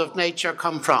laws of nature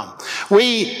come from?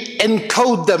 We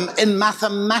encode them in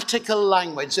mathematical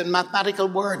language, in mathematical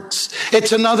words.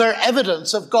 It's another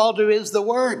evidence of God who is the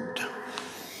Word.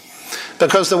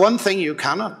 Because the one thing you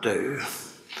cannot do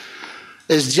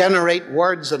is generate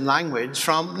words and language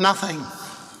from nothing.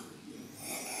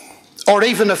 Or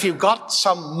even if you've got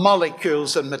some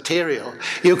molecules and material,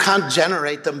 you can't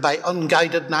generate them by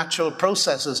unguided natural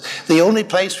processes. The only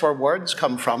place where words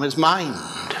come from is mind.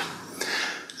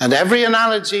 And every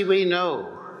analogy we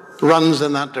know runs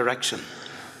in that direction.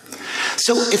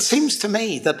 So it seems to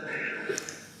me that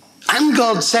and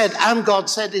God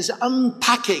said is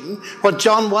unpacking what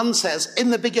John 1 says,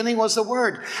 in the beginning was the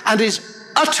Word, and is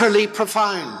utterly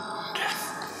profound.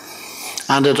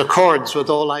 And it accords with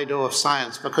all I know of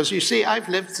science, because you see, I've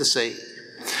lived to see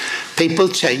people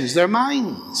change their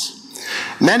minds.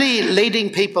 Many leading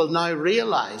people now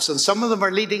realize, and some of them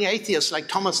are leading atheists like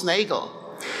Thomas Nagel,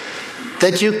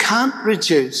 that you can't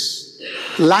reduce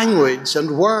language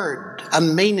and word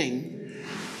and meaning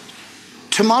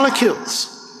to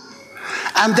molecules.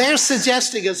 And they're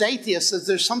suggesting as atheists that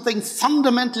there's something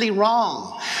fundamentally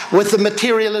wrong with the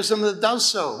materialism that does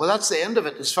so. Well, that's the end of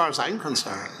it as far as I'm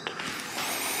concerned.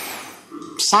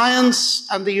 Science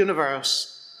and the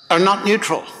universe are not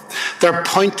neutral. They're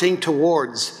pointing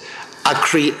towards a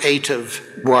creative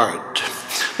word.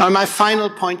 Now, my final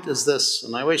point is this,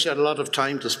 and I wish I had a lot of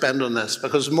time to spend on this,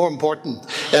 because it's more important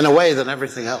in a way than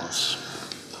everything else.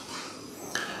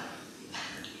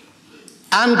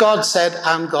 And God said,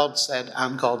 and God said,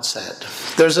 and God said.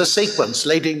 There's a sequence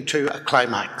leading to a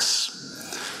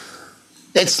climax.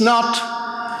 It's not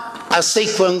a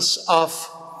sequence of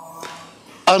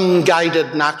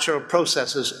unguided natural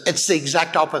processes. It's the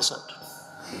exact opposite.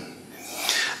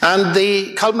 And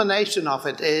the culmination of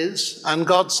it is, and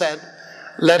God said,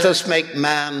 let us make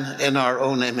man in our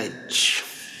own image.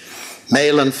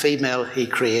 Male and female, he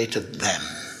created them.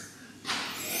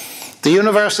 The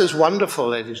universe is wonderful,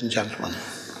 ladies and gentlemen,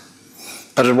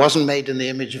 but it wasn't made in the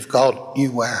image of God.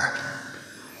 You were.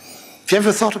 Have you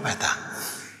ever thought about that?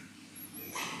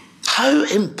 How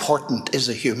important is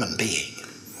a human being?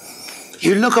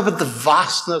 You look up at the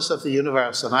vastness of the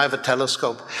universe, and I have a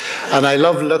telescope, and I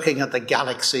love looking at the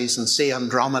galaxies and see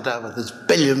Andromeda with its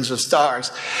billions of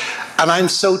stars, and I'm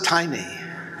so tiny.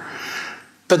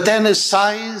 But then is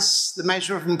size the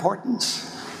measure of importance?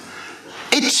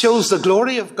 It shows the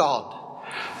glory of God.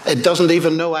 It doesn't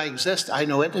even know I exist. I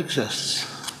know it exists.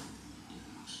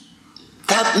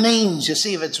 That means, you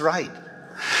see, if it's right,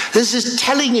 this is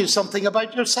telling you something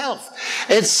about yourself.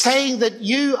 It's saying that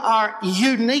you are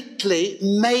uniquely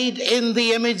made in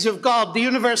the image of God. The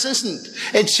universe isn't.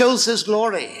 It shows His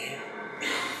glory.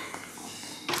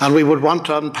 And we would want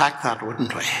to unpack that,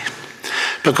 wouldn't we?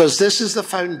 Because this is the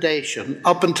foundation,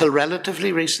 up until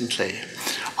relatively recently,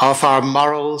 of our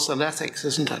morals and ethics,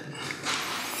 isn't it?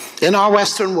 In our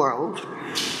Western world,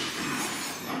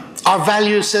 our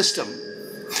value system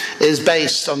is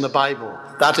based on the Bible.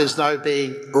 That is now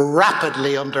being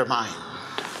rapidly undermined.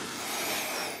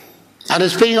 And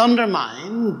it's being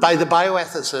undermined by the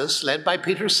bioethicists led by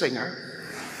Peter Singer,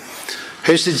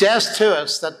 who suggest to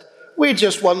us that we're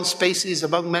just one species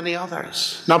among many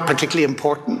others, not particularly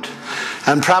important,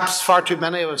 and perhaps far too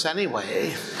many of us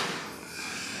anyway.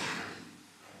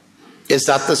 Is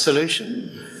that the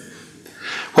solution?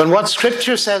 When what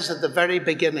Scripture says at the very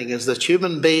beginning is that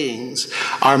human beings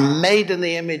are made in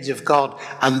the image of God,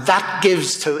 and that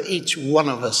gives to each one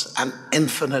of us an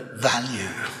infinite value.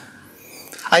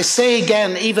 I say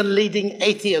again, even leading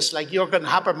atheists like Jürgen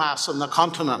Habermas on the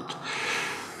continent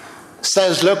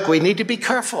says, look, we need to be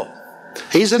careful.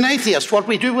 He's an atheist, what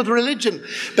we do with religion,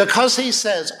 because he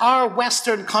says our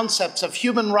Western concepts of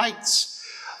human rights,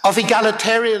 of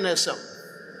egalitarianism,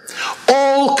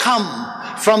 all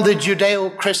come from the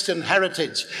Judeo-Christian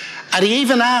heritage. And he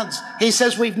even adds, he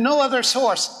says, we've no other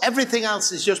source. Everything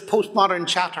else is just postmodern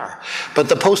chatter. But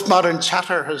the postmodern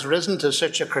chatter has risen to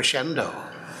such a crescendo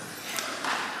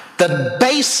that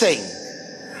basing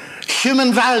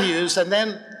human values and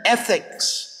then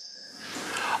ethics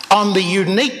on the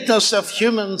uniqueness of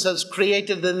humans as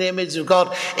created in the image of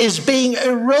God is being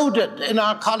eroded in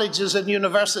our colleges and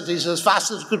universities as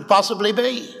fast as it could possibly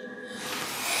be.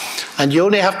 And you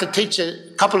only have to teach a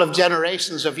couple of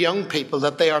generations of young people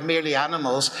that they are merely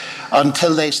animals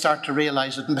until they start to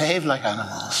realize it and behave like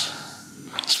animals.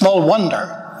 Small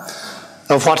wonder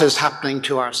of what is happening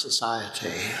to our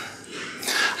society.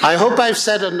 I hope I've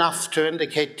said enough to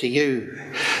indicate to you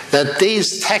that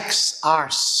these texts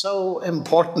are so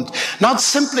important, not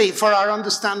simply for our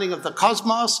understanding of the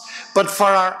cosmos, but for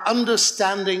our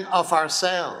understanding of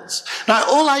ourselves. Now,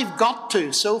 all I've got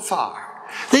to so far,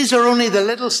 these are only the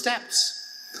little steps.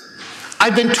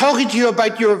 I've been talking to you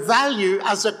about your value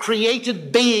as a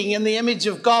created being in the image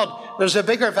of God. There's a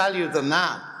bigger value than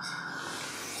that.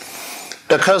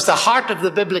 Because the heart of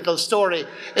the biblical story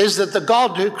is that the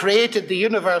God who created the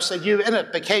universe and you in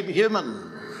it became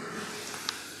human.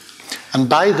 And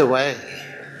by the way,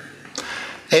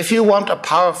 If you want a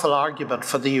powerful argument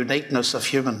for the uniqueness of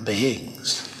human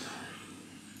beings,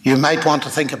 you might want to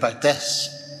think about this.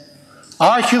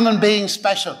 Are human beings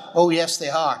special? Oh, yes, they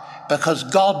are, because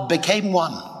God became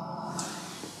one.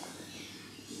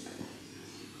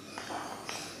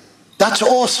 That's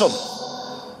awesome.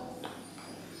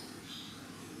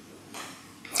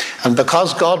 And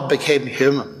because God became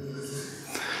human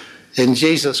in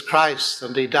Jesus Christ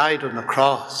and he died on the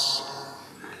cross,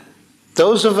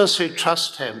 those of us who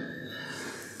trust him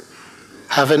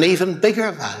have an even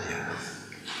bigger value.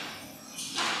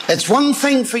 It's one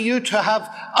thing for you to have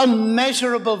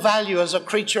unmeasurable value as a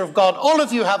creature of God. All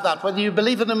of you have that, whether you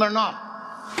believe in him or not.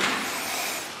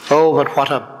 Oh, but what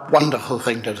a wonderful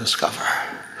thing to discover,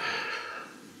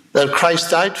 that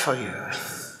Christ died for you.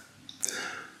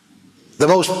 The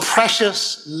most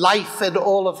precious life in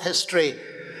all of history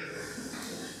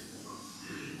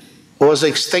was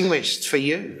extinguished for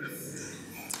you.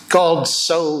 God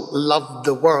so loved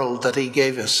the world that he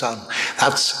gave his son.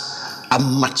 That's a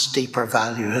much deeper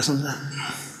value, isn't it?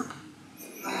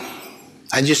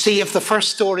 And you see, if the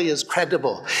first story is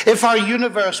credible, if our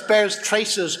universe bears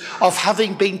traces of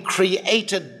having been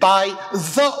created by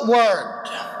the Word,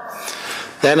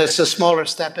 then it's a smaller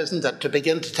step, isn't it, to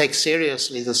begin to take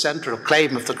seriously the central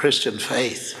claim of the Christian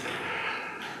faith,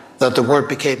 that the Word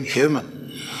became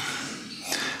human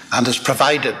and has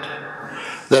provided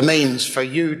the means for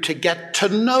you to get to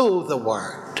know the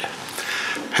Word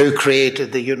who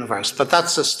created the universe. But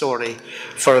that's a story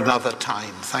for another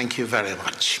time. Thank you very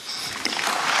much.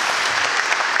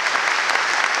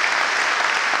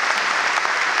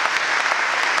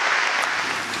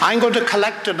 I'm going to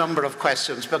collect a number of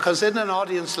questions because in an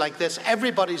audience like this,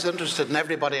 everybody's interested in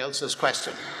everybody else's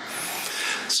question.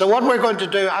 So what we're going to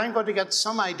do, I'm going to get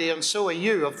some idea, and so are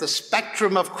you, of the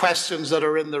spectrum of questions that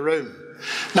are in the room.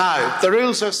 Now, the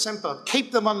rules are simple.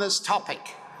 Keep them on this topic.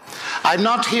 I'm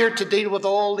not here to deal with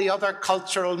all the other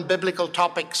cultural and biblical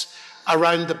topics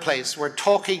around the place. We're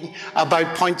talking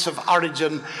about points of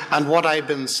origin and what I've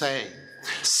been saying.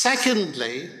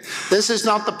 Secondly, this is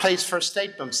not the place for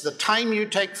statements. The time you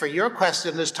take for your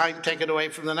question is time taken away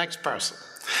from the next person.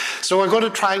 So we're going to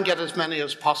try and get as many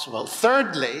as possible.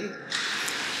 Thirdly,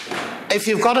 if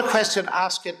you've got a question,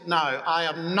 ask it now. I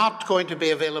am not going to be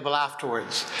available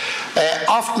afterwards.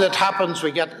 Often it happens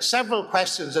we get several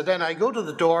questions and then I go to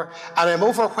the door and I'm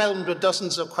overwhelmed with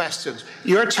dozens of questions.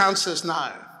 Your chance is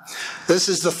now. This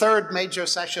is the third major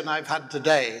session I've had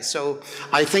today, so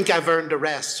I think I've earned a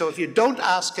rest. So if you don't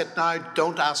ask it now,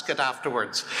 don't ask it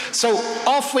afterwards. So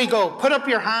off we go. Put up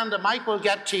your hand, a mic will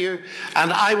get to you,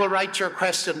 and I will write your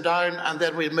question down, and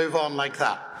then we'll move on like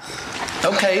that.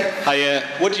 Okay. Hi,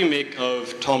 what do you make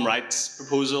of Tom Wright's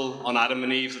proposal on Adam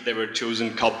and Eve, that they were a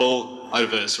chosen couple out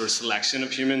of a sort of selection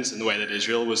of humans in the way that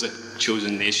Israel was a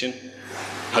chosen nation?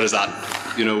 How does that,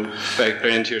 factor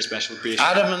into your special creation?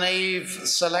 Adam and Eve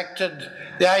selected,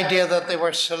 the idea that they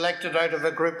were selected out of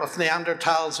a group of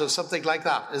Neanderthals or something like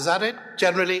that. Is that it?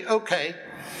 Generally, okay.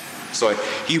 Sorry,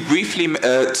 you briefly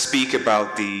speak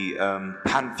about the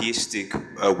pantheistic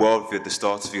worldview at the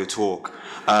start of your talk.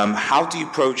 How do you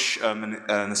approach in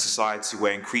a society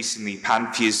where increasingly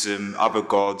pantheism, other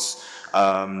gods, is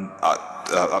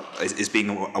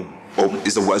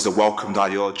a welcomed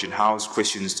ideology, and how as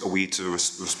Christians are we to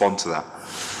respond to that?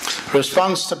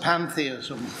 Response to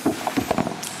pantheism.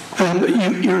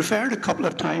 You referred a couple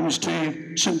of times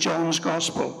to St. John's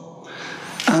Gospel,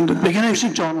 and at the beginning of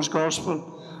St. John's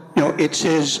Gospel, it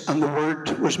says, "And the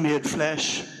Word was made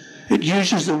flesh." It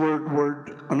uses the word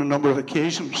 "word" on a number of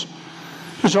occasions.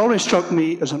 It's always struck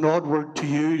me as an odd word to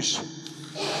use.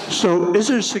 So, is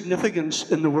there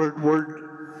significance in the word "word"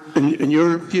 in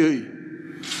your view?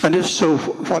 And if so,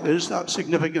 what is that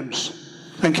significance?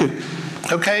 Thank you.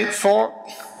 Okay, 4.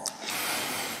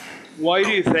 Why do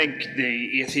you think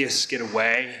the atheists get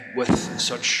away with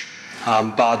such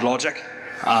bad logic?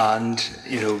 And,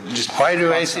 just... Why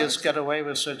do atheists get away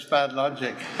with such bad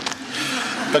logic?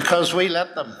 Because we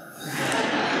let them.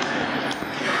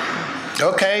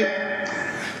 Okay.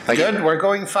 Good, we're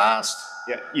going fast.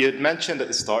 Yeah, you had mentioned at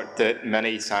the start that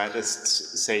many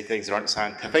scientists say things that aren't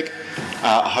scientific.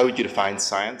 How would you define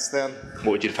science then?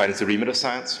 What would you define as the remit of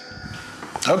science?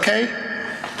 Okay.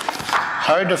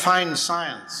 How define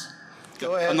science?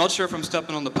 Go ahead. I'm not sure if I'm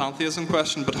stepping on the pantheism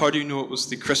question, but how do you know it was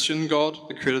the Christian God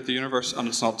that created the universe and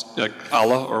it's not like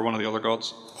Allah or one of the other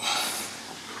gods?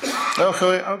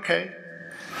 Okay.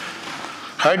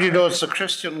 How do you know it's the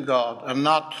Christian God and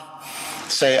not,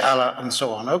 say, Allah and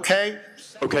so on? Okay,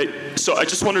 so I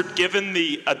just wondered, given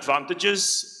the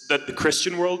advantages that the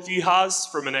Christian worldview has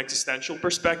from an existential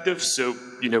perspective, so,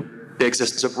 the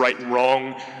existence of right and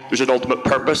wrong, there's an ultimate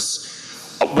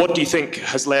purpose, what do you think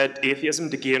has led atheism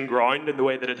to gain ground in the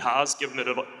way that it has, given that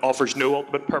it offers no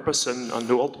ultimate purpose and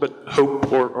no ultimate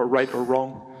hope or right or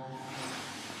wrong?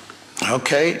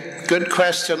 Okay, good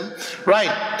question.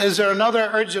 Right, is there another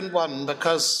urgent one?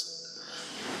 Because,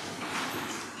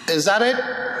 is that it?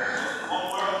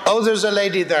 Oh, there's a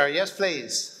lady there. Yes,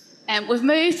 please. We've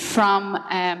moved from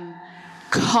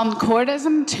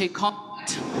concordism to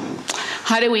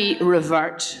how do we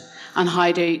revert, and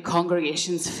how do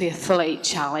congregations faithfully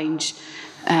challenge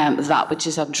that which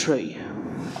is untrue?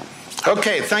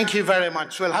 Okay, thank you very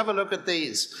much. We'll have a look at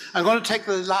these. I'm going to take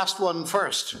the last one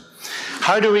first.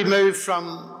 How do we move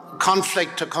from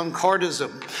conflict to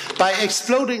concordism? By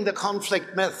exploding the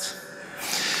conflict myth.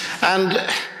 And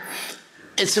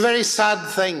it's a very sad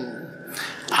thing.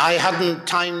 I hadn't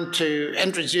time to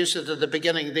introduce it at the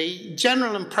beginning. The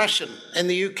general impression in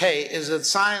the UK is that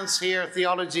science here,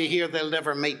 theology here, they'll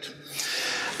never meet.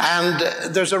 And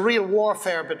there's a real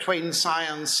warfare between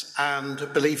science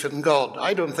and belief in God.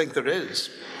 I don't think there is.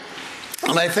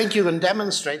 And I think you can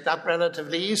demonstrate that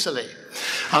relatively easily.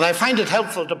 And I find it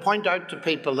helpful to point out to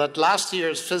people that last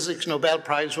year's Physics Nobel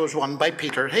Prize was won by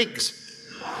Peter Higgs.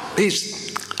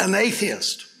 He's an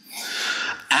atheist.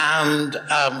 And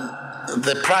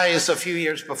the prize a few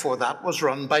years before that was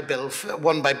won by Bill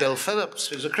Phillips,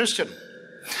 who's a Christian.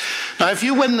 Now, if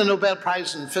you win the Nobel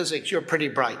Prize in physics, you're pretty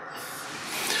bright.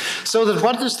 So that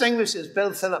what distinguishes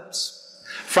Bill Phillips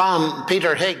from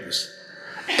Peter Higgs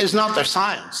is not their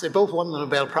science. They both won the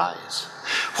Nobel Prize.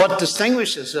 What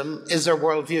distinguishes them is their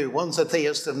worldview. One's a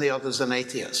theist and the other's an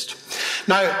atheist.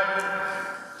 Now,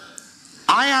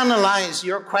 I analyze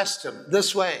your question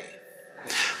this way.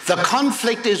 The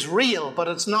conflict is real, but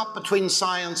it's not between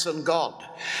science and God.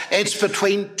 It's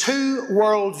between two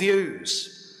worldviews,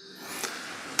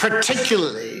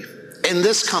 particularly in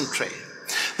this country.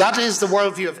 That is the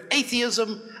worldview of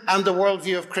atheism and the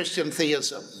worldview of Christian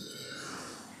theism.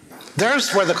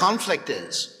 There's where the conflict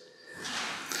is.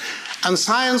 And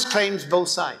science claims both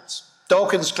sides.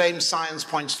 Dawkins claims science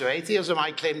points to atheism.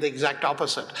 I claim the exact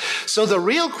opposite. So the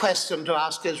real question to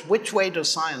ask is, which way does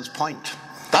science point?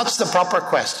 That's the proper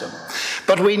question.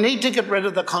 But we need to get rid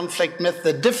of the conflict myth.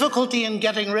 The difficulty in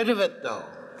getting rid of it, though,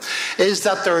 is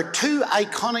that there are two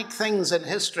iconic things in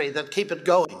history that keep it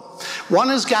going. One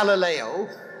is Galileo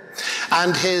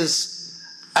and his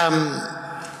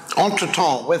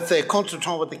contretemps with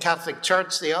the Catholic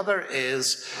Church. The other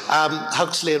is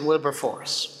Huxley and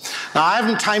Wilberforce. Now, I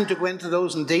haven't time to go into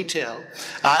those in detail.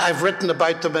 I've written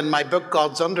about them in my book,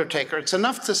 God's Undertaker. It's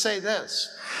enough to say this,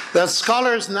 that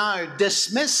scholars now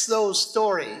dismiss those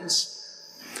stories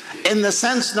in the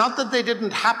sense not that they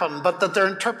didn't happen, but that their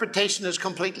interpretation is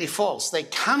completely false. They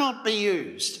cannot be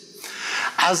used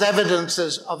as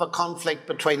evidences of a conflict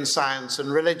between science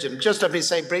and religion. Just let me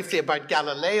say briefly about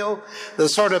Galileo. The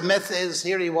sort of myth is,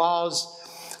 here he was,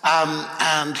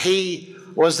 and he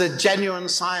was a genuine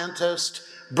scientist,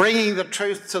 bringing the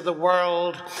truth to the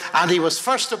world, and he was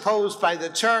first opposed by the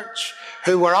church,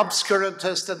 who were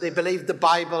obscurantists, and they believed the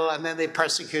Bible, and then they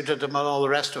persecuted him and all the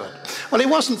rest of it. Well, he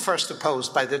wasn't first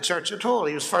opposed by the church at all.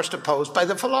 He was first opposed by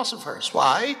the philosophers.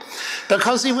 Why?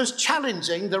 Because he was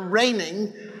challenging the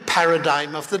reigning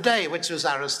paradigm of the day, which was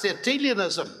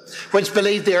Aristotelianism, which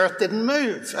believed the earth didn't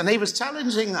move, and he was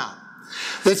challenging that.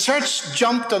 The church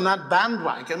jumped on that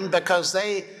bandwagon because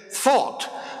they thought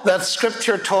that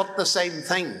Scripture taught the same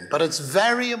thing. But it's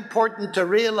very important to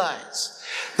realize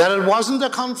that it wasn't a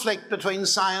conflict between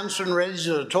science and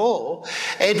religion at all.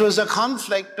 It was a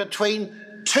conflict between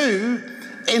two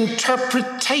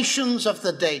interpretations of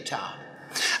the data.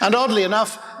 And oddly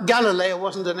enough, Galileo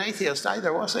wasn't an atheist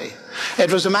either, was he?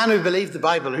 It was a man who believed the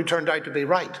Bible who turned out to be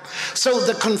right. So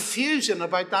the confusion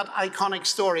about that iconic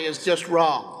story is just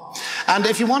wrong. And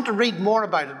if you want to read more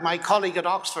about it, my colleague at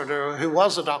Oxford, or who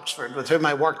was at Oxford, with whom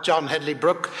I worked, John Hedley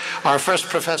Brooke, our first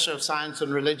professor of science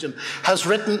and religion, has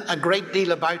written a great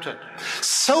deal about it.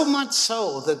 So much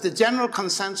so that the general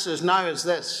consensus now is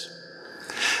this.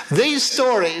 These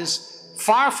stories,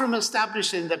 far from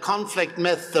establishing the conflict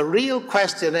myth, the real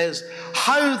question is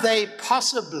how they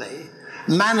possibly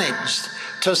managed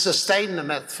to sustain the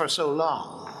myth for so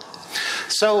long.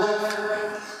 So,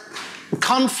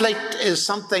 conflict is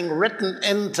something written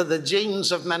into the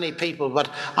genes of many people, but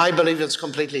I believe it's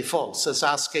completely false. It's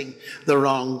asking the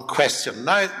wrong question.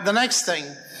 Now, the next thing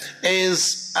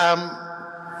is,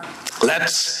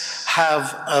 let's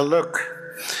have a look.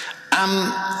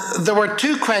 There were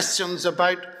two questions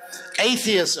about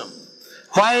atheism.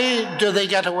 Why do they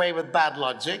get away with bad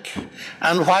logic?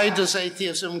 And why does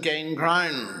atheism gain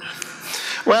ground?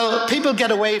 Well, people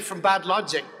get away from bad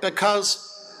logic because,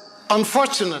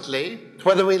 unfortunately,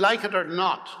 whether we like it or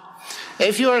not,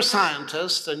 if you're a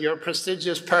scientist and you're a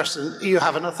prestigious person, you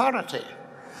have an authority.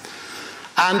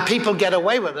 And people get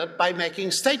away with it by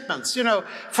making statements. You know,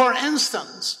 for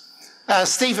instance,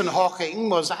 Stephen Hawking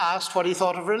was asked what he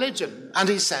thought of religion. And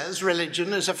he says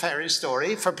religion is a fairy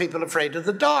story for people afraid of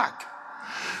the dark.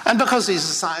 And because he's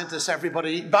a scientist,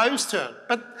 everybody bows to it.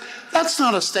 But that's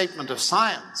not a statement of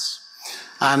science.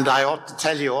 And I ought to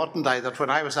tell you, oughtn't I, that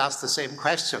when I was asked the same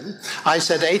question, I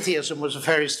said atheism was a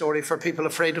fairy story for people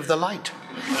afraid of the light.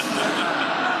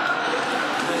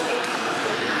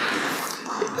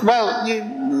 Well,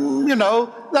 you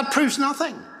know, that proves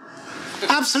nothing.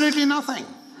 Absolutely nothing.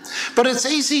 But it's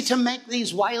easy to make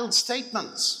these wild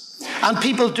statements. And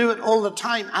people do it all the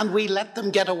time, and we let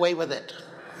them get away with it.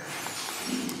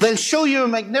 They'll show you a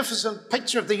magnificent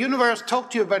picture of the universe,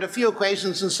 talk to you about a few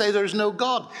equations, and say there's no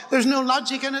God. There's no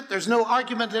logic in it, there's no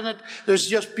argument in it, there's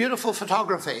just beautiful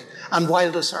photography and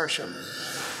wild assertion.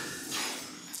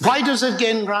 Why does it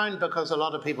gain ground? Because a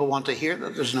lot of people want to hear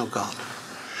that there's no God.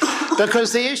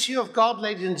 Because the issue of God,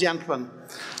 ladies and gentlemen,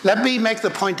 let me make the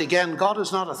point again, God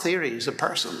is not a theory, he's a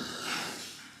person.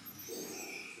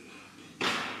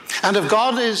 And if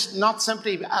God is not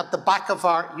simply at the back of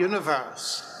our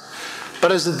universe,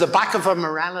 but is at the back of our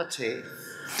morality,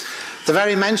 the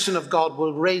very mention of God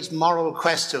will raise moral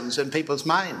questions in people's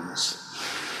minds.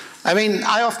 I mean,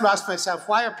 I often ask myself,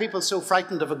 why are people so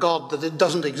frightened of a God that it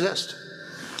doesn't exist?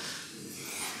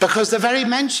 Because the very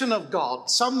mention of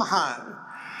God somehow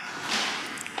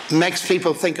makes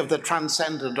people think of the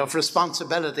transcendent, of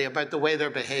responsibility about the way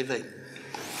they're behaving.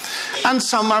 And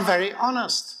some are very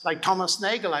honest, like Thomas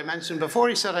Nagel I mentioned before.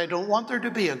 He said, I don't want there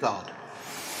to be a God.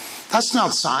 That's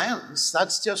not science,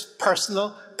 that's just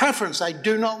personal preference. I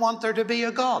do not want there to be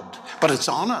a God. But it's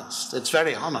honest, it's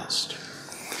very honest.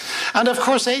 And of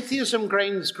course, atheism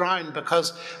gains ground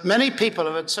because many people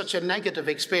have had such a negative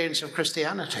experience of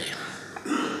Christianity.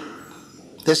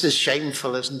 This is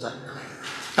shameful, isn't it?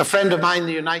 A friend of mine in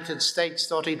the United States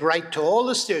thought he'd write to all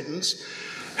the students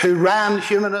who ran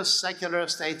humanist,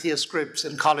 secularist, atheist groups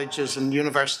in colleges and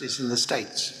universities in the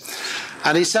States.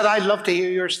 And he said, I'd love to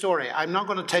hear your story. I'm not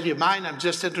going to tell you mine, I'm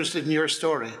just interested in your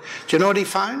story. Do you know what he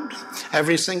found?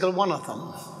 Every single one of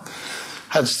them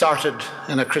had started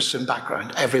in a Christian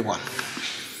background, every one.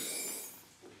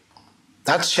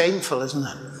 That's shameful, isn't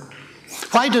it?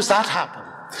 Why does that happen?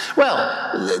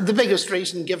 Well, the biggest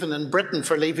reason given in Britain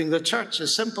for leaving the church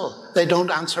is simple. They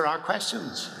don't answer our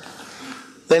questions.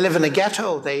 They live in a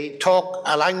ghetto. They talk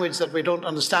a language that we don't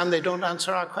understand. They don't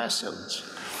answer our questions.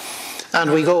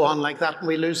 And we go on like that and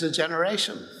we lose a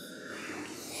generation.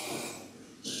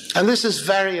 And this is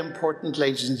very important,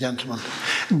 ladies and gentlemen.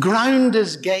 Ground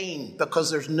is gained because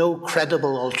there's no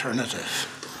credible alternative.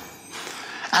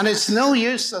 And it's no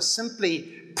use us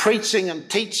simply preaching and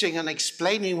teaching and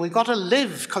explaining. We've got to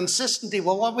live consistently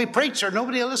with what we preach or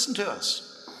nobody will listen to us.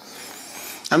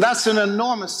 And that's an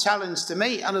enormous challenge to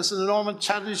me, and it's an enormous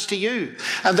challenge to you.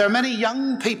 And there are many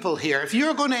young people here. If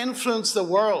you're going to influence the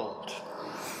world,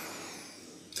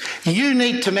 you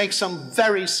need to make some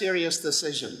very serious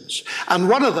decisions. And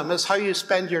one of them is how you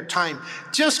spend your time.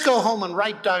 Just go home and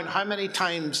write down how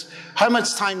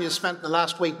much time you spent in the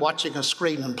last week watching a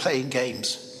screen and playing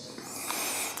games.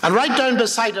 And write down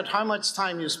beside it how much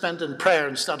time you spent in prayer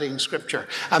and studying Scripture.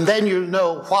 And then you'll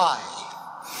know why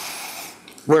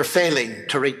we're failing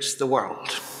to reach the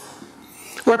world.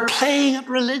 We're playing at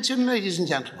religion, ladies and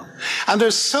gentlemen. And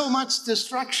there's so much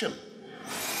distraction.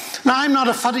 Now, I'm not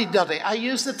a fuddy-duddy. I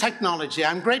use the technology.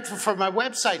 I'm grateful for my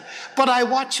website. But I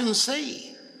watch and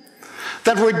see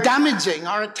that we're damaging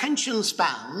our attention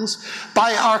spans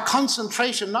by our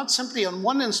concentration, not simply on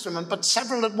one instrument, but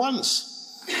several at once.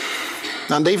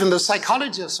 And even the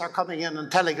psychologists are coming in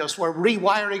and telling us we're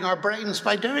rewiring our brains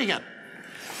by doing it.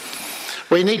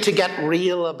 We need to get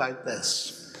real about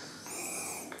this.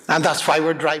 And that's why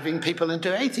we're driving people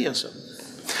into atheism.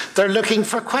 They're looking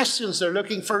for questions, they're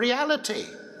looking for reality.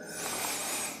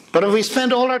 But if we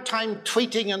spend all our time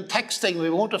tweeting and texting, we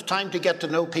won't have time to get to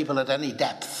know people at any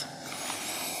depth.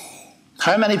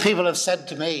 How many people have said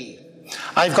to me,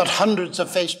 I've got hundreds of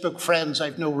Facebook friends,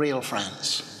 I've no real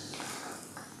friends.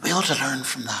 We ought to learn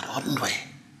from that, oughtn't we?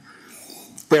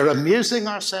 We're amusing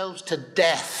ourselves to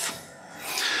death.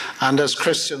 And as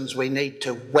Christians, we need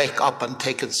to wake up and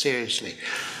take it seriously.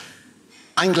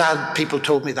 I'm glad people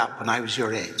told me that when I was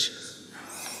your age.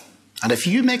 And if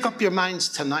you make up your minds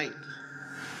tonight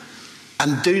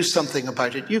and do something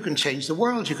about it, you can change the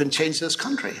world, you can change this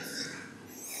country.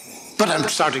 But I'm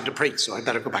starting to preach, so I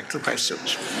better go back to the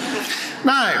questions.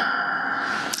 Now,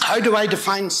 how do I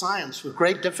define science? With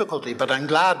great difficulty, but I'm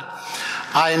glad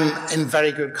I'm in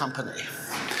very good company.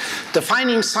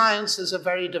 Defining science is a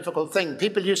very difficult thing.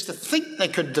 People used to think they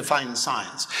could define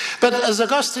science. But as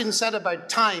Augustine said about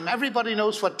time, everybody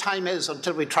knows what time is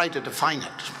until we try to define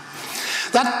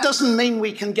it. That doesn't mean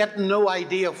we can get no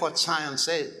idea of what science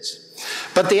is.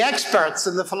 But the experts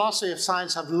in the philosophy of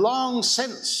science have long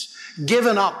since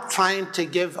given up trying to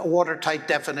give a watertight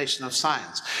definition of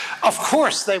science. Of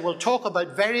course, they will talk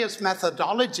about various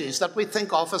methodologies that we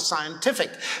think of as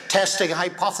scientific, testing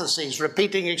hypotheses,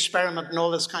 repeating experiment, and all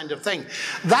this kind of thing.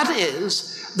 That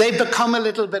is, they become a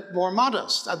little bit more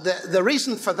modest. The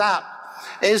reason for that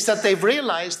is that they've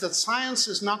realized that science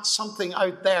is not something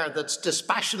out there that's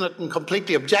dispassionate and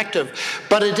completely objective,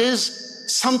 but it is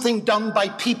something done by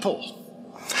people.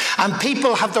 And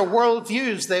people have their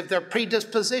worldviews, they have their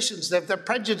predispositions, they have their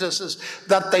prejudices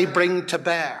that they bring to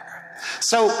bear.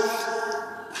 So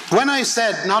when I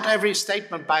said not every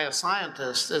statement by a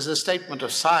scientist is a statement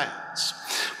of science,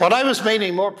 what I was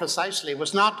meaning more precisely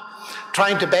was not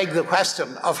trying to beg the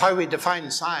question of how we define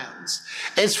science.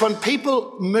 It's when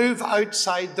people move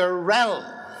outside their realm.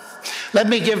 Let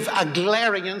me give a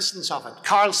glaring instance of it.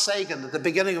 Carl Sagan, at the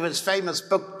beginning of his famous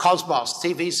book, Cosmos,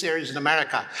 TV series in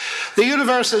America. The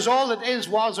universe is all it is,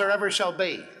 was, or ever shall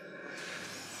be.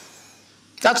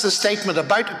 That's a statement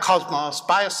about a cosmos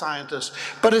by a scientist,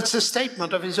 but it's a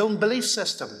statement of his own belief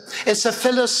system. It's a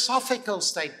philosophical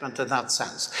statement in that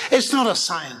sense. It's not a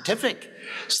scientific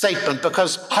statement,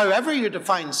 because however you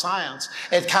define science,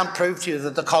 it can't prove to you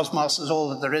that the cosmos is all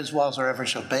that there is, was, or ever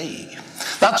shall be.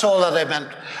 That's all that I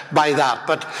meant by that.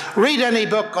 But read any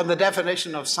book on the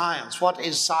definition of science. What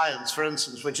is science, for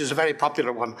instance, which is a very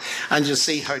popular one, and you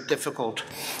see how difficult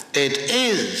it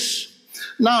is.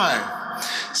 Now,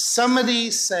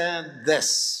 somebody said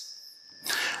this.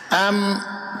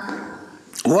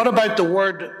 What about the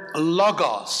word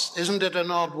logos? Isn't it an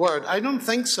odd word? I don't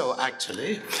think so,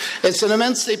 actually. It's an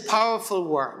immensely powerful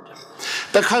word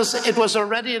because it was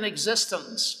already in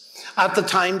existence at the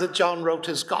time that John wrote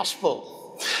his gospel.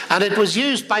 And it was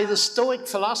used by the Stoic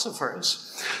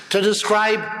philosophers to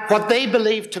describe what they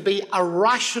believed to be a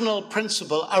rational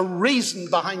principle, a reason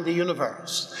behind the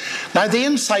universe. Now, the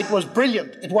insight was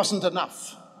brilliant. It wasn't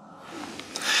enough.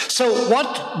 So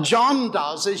what John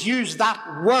does is use that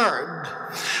word,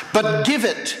 but give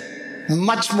it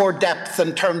much more depth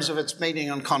in terms of its meaning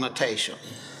and connotation.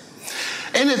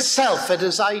 In itself, it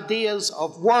is ideas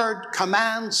of word,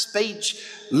 command, speech,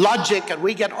 logic, and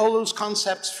we get all those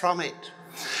concepts from it.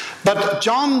 But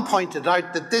John pointed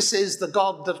out that this is the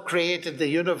God that created the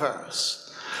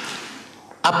universe.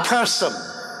 A person,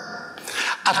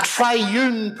 a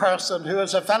triune person who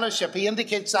has a fellowship. He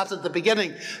indicates that at the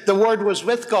beginning. The Word was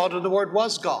with God and the Word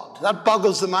was God. That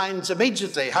boggles the minds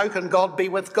immediately. How can God be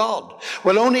with God?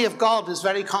 Well, only if God is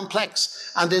very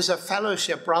complex and is a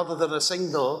fellowship rather than a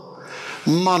single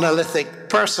monolithic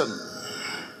person.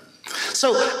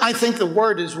 So I think the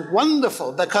word is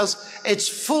wonderful because it's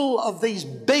full of these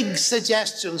big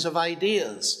suggestions of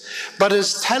ideas, but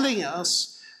is telling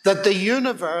us that the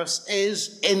universe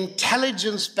is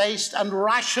intelligence-based and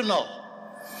rational.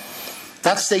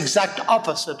 That's the exact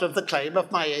opposite of the claim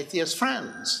of my atheist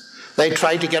friends. They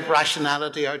try to get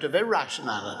rationality out of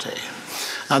irrationality,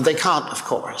 and they can't, of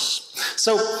course.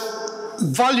 So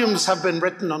volumes have been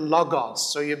written on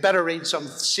logos, so you better read some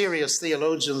serious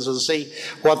theologians and see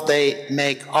what they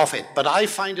make of it. But I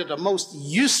find it a most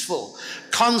useful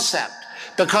concept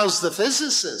because the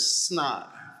physicists now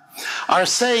are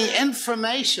saying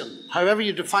information, however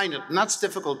you define it, and that's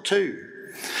difficult too,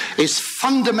 is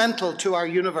fundamental to our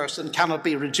universe and cannot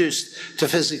be reduced to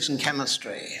physics and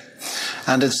chemistry.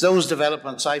 And it's those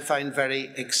developments I find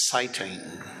very exciting.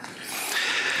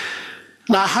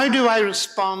 Now, how do I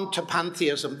respond to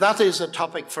pantheism? That is a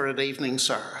topic for an evening,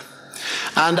 sir.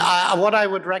 And what I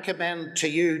would recommend to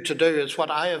you to do is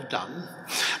what I have done,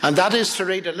 and that is to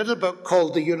read a little book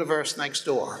called The Universe Next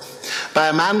Door by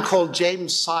a man called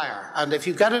James Sire. And if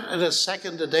you get it in a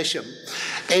second edition,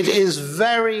 it is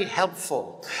very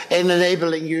helpful in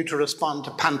enabling you to respond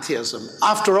to pantheism.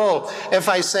 After all, if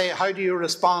I say, how do you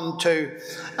respond to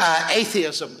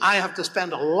atheism, I have to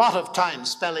spend a lot of time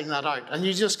spelling that out, and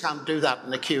you just can't do that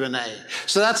in a Q&A.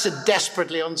 So that's a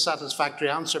desperately unsatisfactory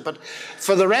answer. But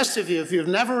for the rest of you, if you've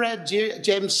never read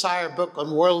James Sire's book on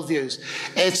worldviews,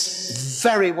 it's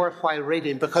very worthwhile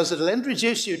reading because it'll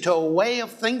introduce you to a way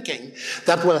of thinking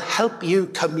that will help you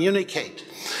communicate.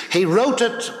 He wrote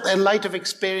it in light of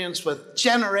experience with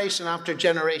generation after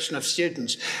generation of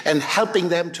students and helping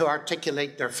them to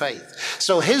articulate their faith.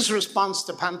 So his response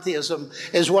to pantheism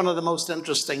is one of the most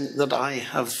interesting that I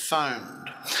have found.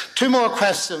 Two more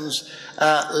questions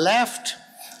left.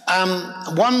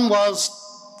 One was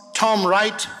Tom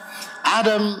Wright,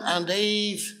 Adam and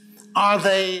Eve Are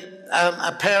they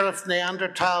a pair of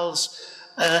Neanderthals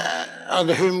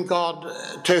to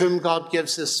whom God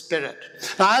gives his spirit?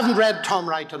 Now, I haven't read Tom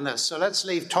Wright on this, so let's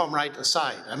leave Tom Wright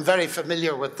aside. I'm very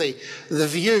familiar with the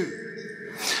view,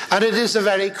 and it is a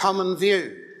very common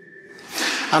view.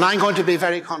 And I'm going to be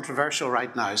very controversial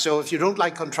right now, so if you don't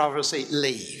like controversy,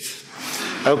 leave.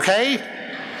 Okay?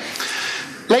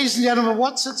 Ladies and gentlemen,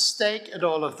 what's at stake in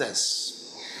all of this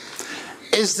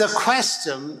is the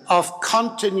question of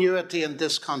continuity and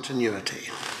discontinuity.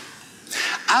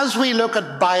 As we look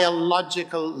at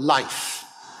biological life,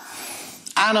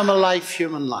 animal life,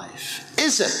 human life,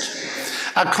 is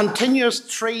it a continuous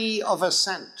tree of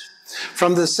ascent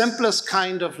from the simplest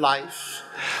kind of life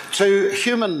to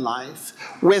human life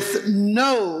with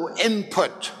no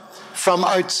input from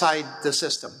outside the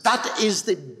system? That is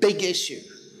the big issue.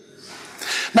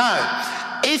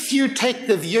 Now, if you take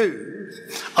the view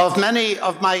of many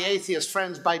of my atheist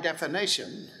friends by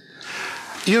definition,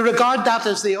 you regard that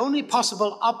as the only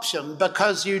possible option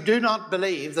because you do not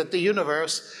believe that the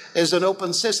universe is an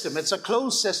open system. It's a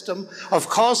closed system of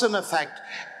cause and effect.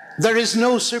 There is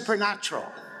no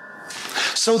supernatural.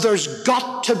 So there's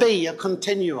got to be a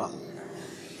continuum.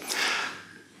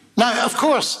 Now, of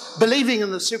course, believing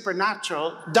in the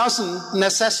supernatural doesn't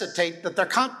necessitate that there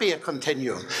can't be a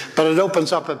continuum, but it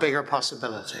opens up a bigger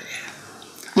possibility.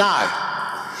 Now,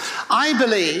 I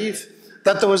believe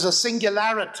that there was a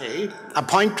singularity, a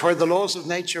point where the laws of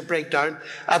nature break down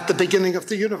at the beginning of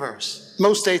the universe.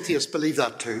 Most atheists believe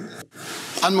that too,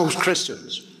 and most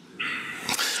Christians.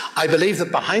 I believe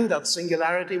that behind that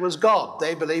singularity was God.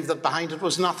 They believe that behind it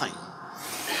was nothing.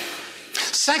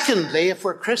 Secondly, if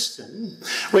we're Christian,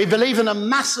 we believe in a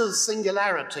massive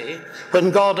singularity when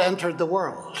God entered the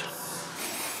world.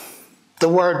 The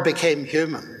Word became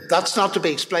human. That's not to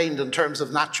be explained in terms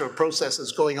of natural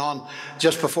processes going on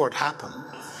just before it happened.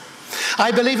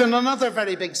 I believe in another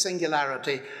very big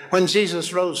singularity when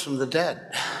Jesus rose from the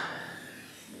dead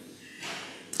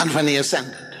and when he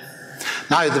ascended.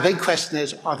 Now, the big question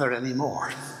is, are there any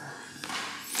more?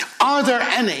 Are there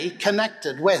any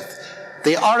connected with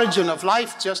the origin of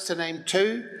life, just to name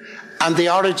two, and the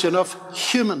origin of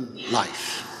human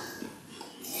life?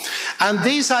 And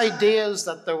these ideas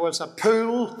that there was a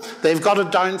pool, they've got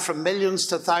it down from millions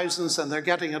to thousands and they're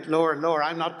getting it lower and lower.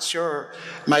 I'm not sure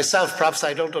myself, perhaps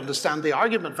I don't understand the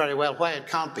argument very well why it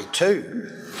can't be two.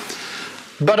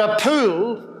 But a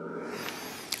pool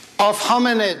of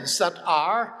hominids that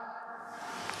are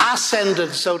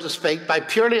ascended, so to speak, by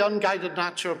purely unguided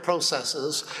natural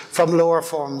processes from lower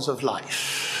forms of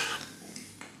life.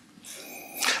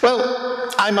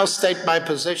 Well, I must state my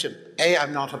position. A,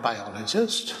 I'm not a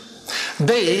biologist.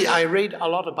 B, I read a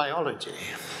lot of biology.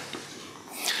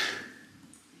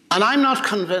 And I'm not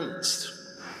convinced.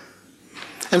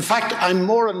 In fact, I'm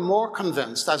more and more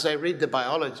convinced as I read the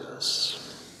biologists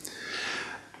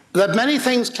that many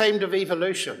things claimed of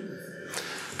evolution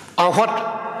are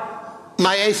what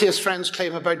my atheist friends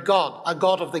claim about God, a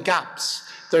God of the gaps.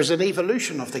 There's an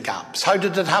evolution of the gaps. How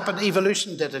did it happen?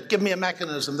 Evolution did it. Give me a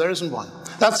mechanism. There isn't one.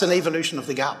 That's an evolution of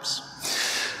the gaps.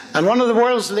 And one of the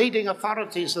world's leading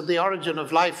authorities on the origin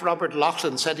of life, Robert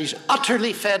Laughlin, said he's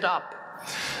utterly fed up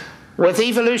with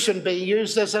evolution being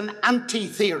used as an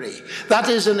anti-theory. That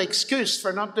is an excuse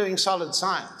for not doing solid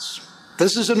science.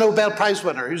 This is a Nobel Prize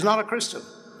winner who's not a Christian.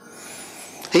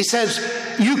 He says,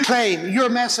 you claim your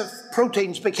mess of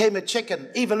proteins became a chicken.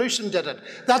 Evolution did it.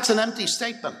 That's an empty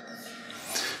statement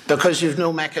because you've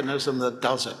no mechanism that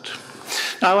does it.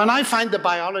 Now, when I find the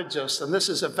biologists, and this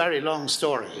is a very long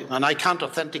story, and I can't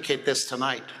authenticate this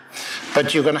tonight,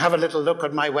 but you're going to have a little look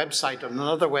at my website and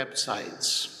other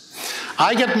websites,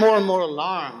 I get more and more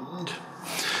alarmed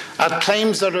at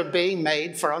claims that are being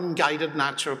made for unguided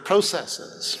natural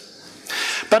processes.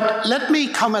 But let me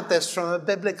come at this from a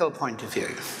biblical point of view.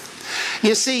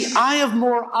 You see, I have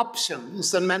more options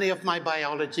than many of my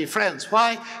biology friends.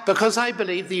 Why? Because I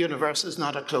believe the universe is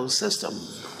not a closed system.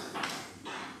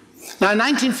 Now, in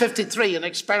 1953, an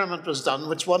experiment was done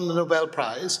which won the Nobel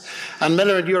Prize, and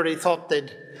Miller and Urey thought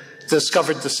they'd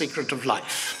discovered the secret of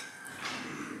life.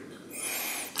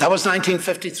 That was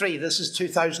 1953. This is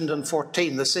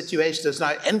 2014. The situation is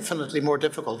now infinitely more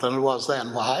difficult than it was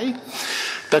then. Why?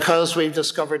 Because we've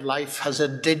discovered life has a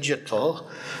digital,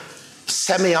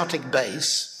 semiotic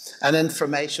base, an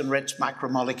information-rich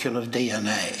macromolecule of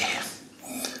DNA.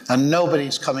 And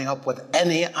nobody's coming up with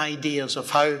any ideas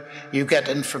of how you get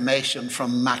information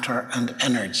from matter and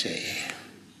energy.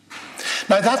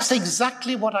 Now, that's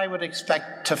exactly what I would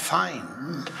expect to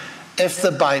find if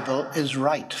the Bible is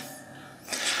right.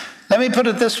 Let me put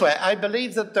it this way. I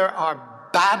believe that there are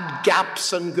bad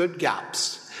gaps and good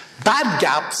gaps. Bad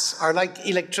gaps are like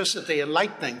electricity and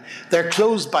lightning. They're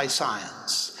closed by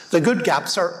science. The good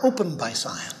gaps are opened by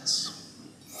science.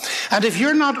 And if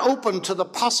you're not open to the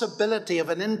possibility of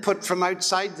an input from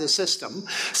outside the system,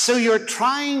 so you're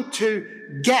trying to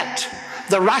get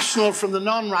the rational from the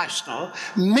non-rational,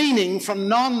 meaning from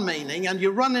non-meaning, and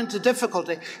you run into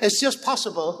difficulty, it's just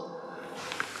possible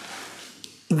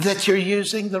that you're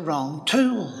using the wrong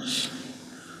tools,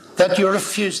 that you're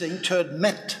refusing to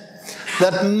admit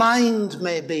that mind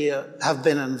may have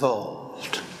been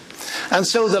involved. And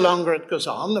so the longer it goes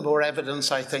on, the more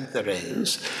evidence I think there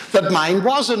is that mind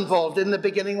was involved. In the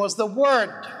beginning was the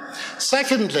Word.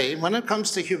 Secondly, when it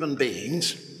comes to human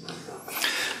beings,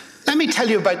 let me tell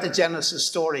you about the Genesis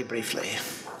story briefly.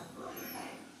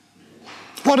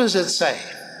 What does it say?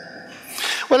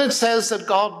 Well, it says that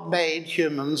God made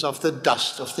humans of the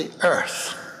dust of the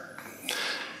earth.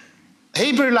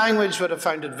 Hebrew language would have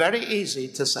found it very easy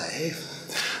to say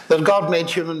that God made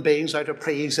human beings out of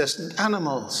pre-existent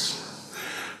animals,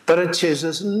 but it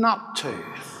chooses not to.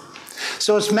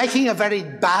 So it's making a very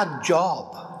bad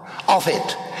job of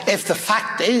it if the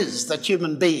fact is that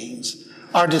human beings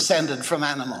are descended from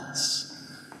animals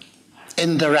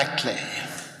indirectly.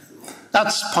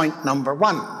 That's point number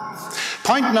one.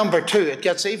 Point number two, it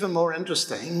gets even more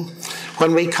interesting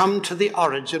when we come to the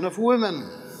origin of women.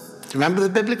 Remember the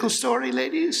biblical story,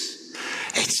 ladies?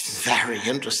 It's very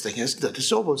interesting, isn't it?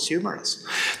 It's almost humorous.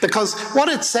 Because what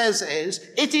it says is,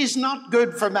 it is not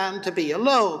good for man to be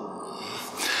alone.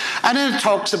 And then it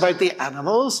talks about the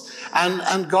animals,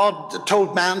 and God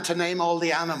told man to name all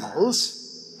the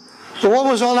animals. But what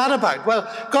was all that about?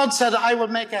 Well, God said, I will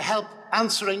make a help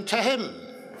answering to him.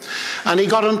 And he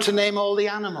got him to name all the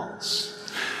animals.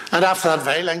 And after that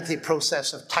very lengthy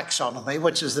process of taxonomy,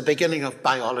 which is the beginning of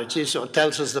biology, so it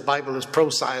tells us the Bible is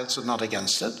pro-science and not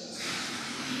against it,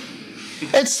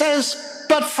 it says,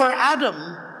 but for Adam,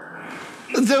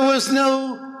 there was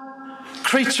no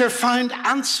creature found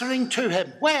answering to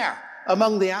him. Where?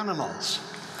 Among the animals.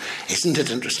 Isn't it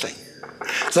interesting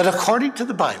that according to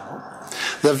the Bible,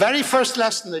 the very first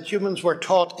lesson that humans were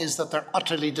taught is that they're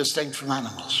utterly distinct from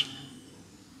animals?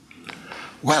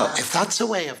 Well, if that's a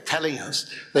way of telling us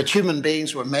that human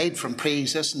beings were made from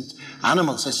pre-existent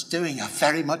animals, it's doing a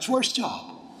very much worse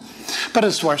job. But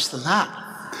it's worse than that.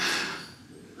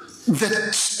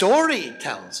 The story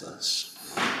tells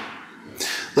us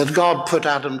that God put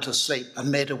Adam to sleep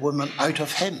and made a woman out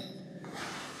of him.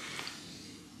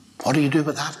 What do you do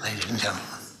with that, ladies and gentlemen?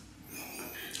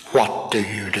 What do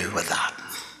you do with that?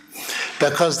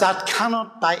 Because that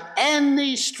cannot, by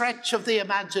any stretch of the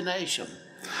imagination,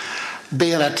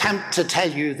 be an attempt to tell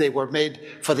you they were made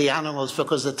for the animals,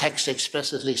 because the text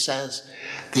explicitly says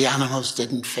the animals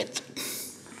didn't fit.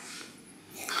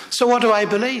 So what do I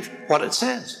believe? What it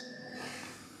says.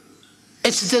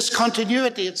 It's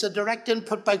discontinuity. It's a direct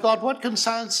input by God. What can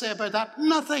science say about that?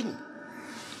 Nothing.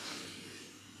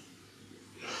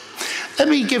 Let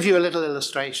me give you a little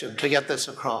illustration to get this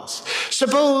across.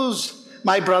 Suppose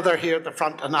my brother here at the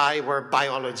front and I were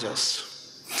biologists,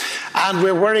 and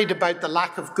we're worried about the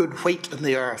lack of good wheat in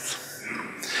the earth.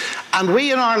 And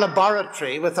we in our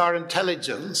laboratory, with our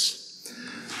intelligence,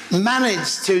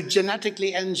 managed to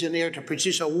genetically engineer to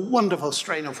produce a wonderful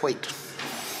strain of wheat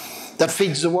that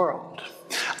feeds the world.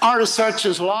 Our research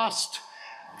is lost.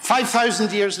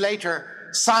 5,000 years later,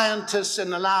 scientists in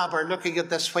the lab are looking at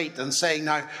this wheat and saying,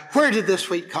 now, where did this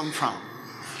wheat come from?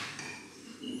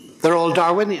 They're all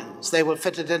Darwinians. They will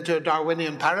fit it into a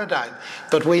Darwinian paradigm,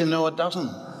 but we'll know it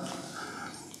doesn't.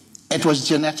 It was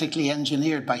genetically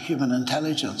engineered by human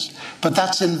intelligence. But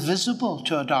that's invisible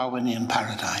to a Darwinian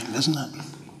paradigm, isn't it?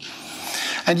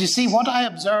 And you see, what I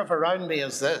observe around me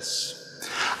is this.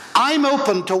 I'm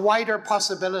open to wider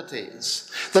possibilities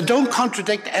that don't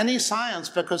contradict any science,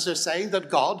 because they're saying that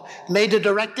God made a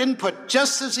direct input,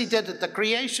 just as he did at the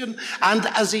creation and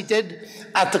as he did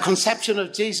at the conception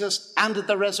of Jesus and at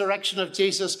the resurrection of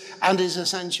Jesus and his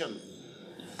ascension.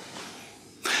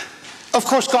 Of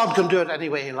course, God can do it any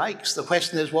way he likes. The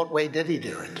question is, what way did he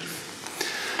do it?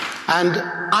 And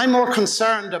I'm more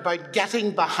concerned about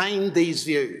getting behind these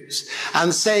views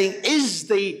and saying, is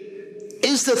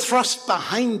the thrust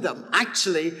behind them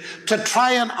actually to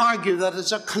try and argue that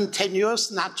it's a continuous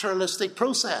naturalistic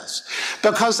process?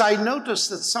 Because I notice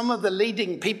that some of the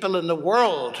leading people in the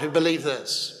world who believe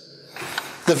this,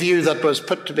 the view that was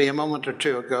put to me a moment or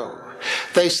two ago,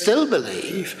 they still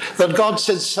believe that God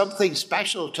said something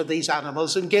special to these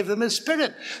animals and gave them his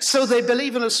spirit. So they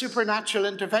believe in a supernatural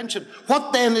intervention.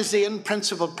 What then is the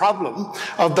in-principle problem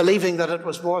of believing that it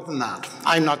was more than that?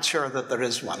 I'm not sure that there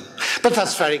is one. But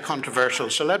that's very controversial.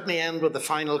 So let me end with the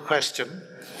final question.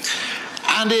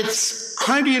 And it's,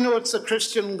 How do you know it's the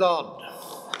Christian God?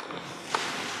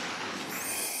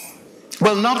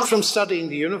 Well, not from studying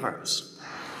the universe,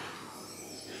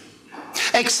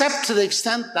 except to the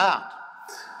extent that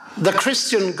the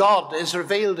Christian God is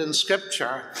revealed in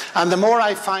Scripture, and the more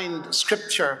I find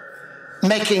Scripture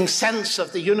making sense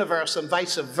of the universe and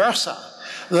vice versa,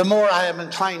 the more I am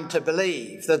inclined to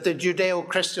believe that the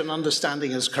Judeo-Christian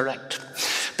understanding is correct.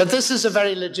 But this is a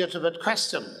very legitimate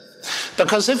question,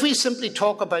 because if we simply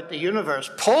talk about the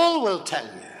universe, Paul will tell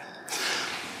you,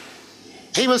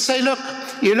 he will say, look,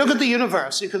 you look at the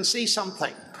universe, you can see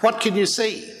something. What can you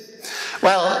see?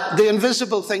 Well, the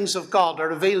invisible things of God are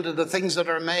revealed in the things that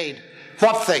are made.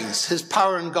 What things? His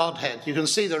power and Godhead. You can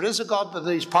see there is a God, but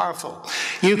he's powerful.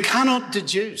 You cannot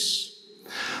deduce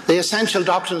the essential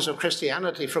doctrines of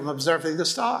Christianity from observing the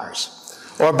stars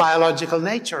or biological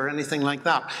nature or anything like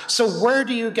that. So where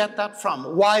do you get that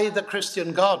from? Why the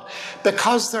Christian God?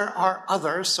 Because there are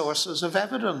other sources of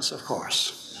evidence, of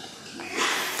course.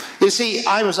 You see,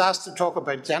 I was asked to talk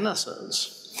about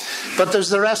Genesis, but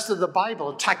there's the rest of the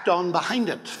Bible tacked on behind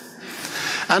it.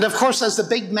 And of course, as the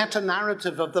big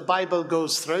meta-narrative of the Bible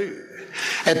goes through,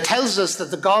 it tells us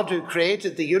that the God who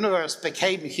created the universe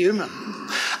became human.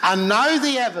 And now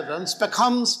the evidence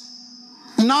becomes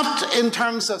not in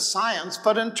terms of science,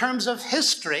 but in terms of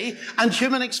history and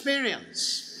human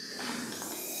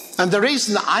experience. And the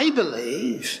reason I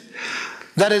believe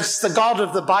that it's the God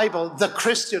of the Bible, the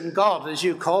Christian God, as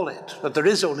you call it, but there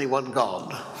is only one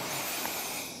God,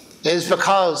 is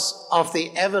because of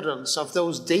the evidence of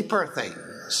those deeper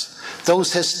things,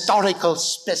 those historical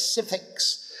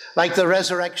specifics, like the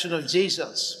resurrection of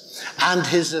Jesus and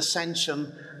his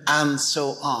ascension and so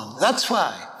on. That's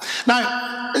why.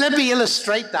 Now, let me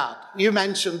illustrate that. You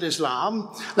mentioned Islam.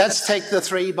 Let's take the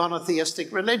three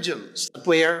monotheistic religions that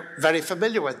we're very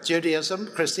familiar with: Judaism,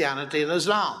 Christianity, and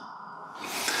Islam.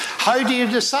 How do you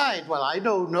decide? Well, I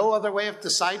know no other way of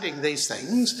deciding these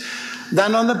things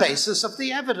than on the basis of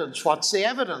the evidence. What's the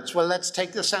evidence? Well, let's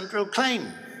take the central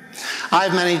claim. I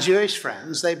have many Jewish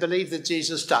friends. They believe that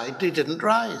Jesus died, he didn't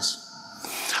rise.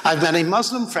 I have many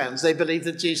Muslim friends. They believe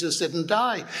that Jesus didn't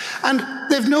die. And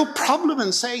they've no problem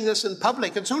in saying this in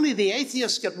public. It's only the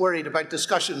atheists get worried about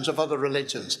discussions of other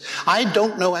religions. I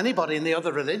don't know anybody in the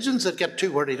other religions that get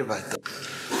too worried about them.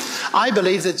 I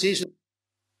believe that Jesus...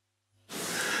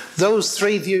 Those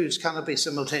three views cannot be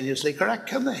simultaneously correct,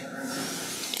 can they?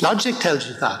 Logic tells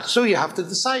you that. So you have to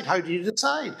decide. How do you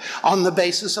decide? On the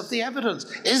basis of the evidence.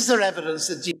 Is there evidence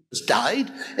that Jesus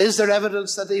died? Is there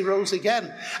evidence that he rose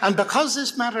again? And because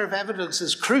this matter of evidence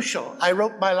is crucial, I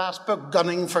wrote my last book,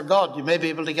 Gunning for God. You may be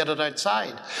able to get it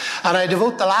outside. And I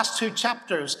devote the last 2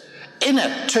 chapters in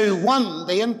it to, one,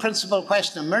 the in-principle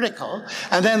question of miracle,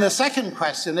 and then the second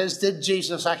question is, did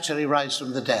Jesus actually rise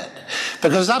from the dead?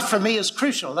 Because that for me is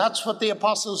crucial. That's what the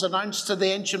apostles announced to the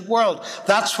ancient world.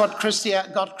 That's what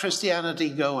got Christianity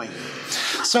going.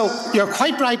 So you're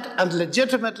quite right and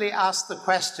legitimately asked the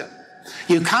question.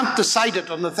 You can't decide it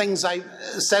on the things I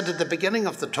said at the beginning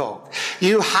of the talk.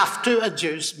 You have to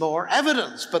adduce more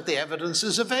evidence, but the evidence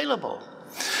is available.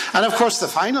 And of course, the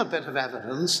final bit of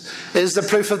evidence is the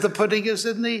proof of the pudding is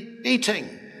in the eating.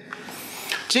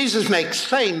 Jesus makes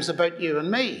claims about you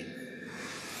and me.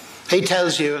 He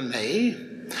tells you and me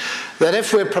that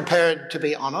if we're prepared to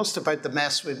be honest about the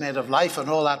mess we've made of life and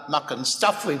all that muck and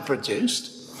stuff we've produced,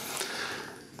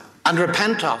 and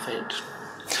repent of it,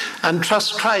 and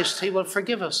trust Christ, he will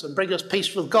forgive us and bring us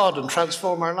peace with God and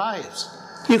transform our lives.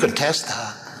 You can test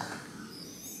that.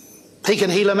 He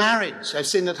can heal a marriage. I've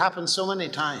seen it happen so many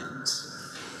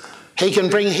times. He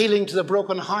can bring healing to the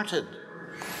brokenhearted.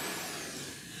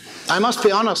 I must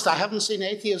be honest, I haven't seen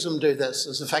atheism do this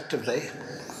as effectively.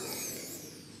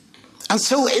 And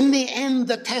so in the end,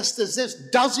 the test is this: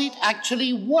 does it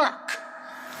actually work?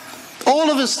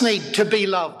 All of us need to be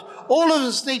loved. All of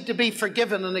us need to be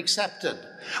forgiven and accepted.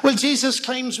 Well, Jesus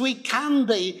claims we can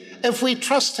be if we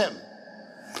trust him.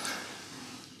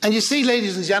 And you see,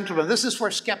 ladies and gentlemen, this is where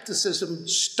skepticism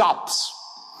stops.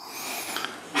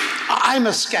 I'm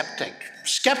a skeptic.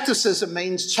 Skepticism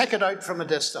means check it out from a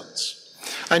distance.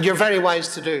 And you're very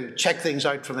wise to do, check things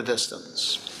out from a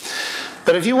distance.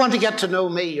 But if you want to get to know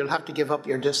me, you'll have to give up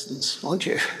your distance, won't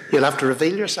you? You'll have to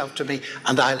reveal yourself to me,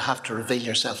 and I'll have to reveal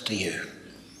yourself to you.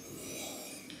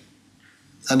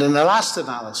 And in the last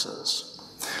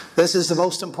analysis, this is the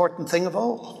most important thing of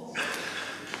all.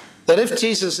 That if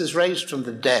Jesus is raised from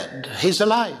the dead, he's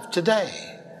alive today.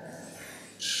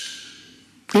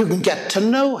 You can get to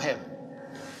know him.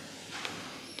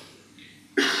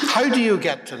 How do you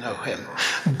get to know him?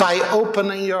 By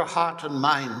opening your heart and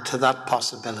mind to that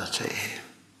possibility.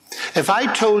 If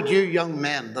I told you young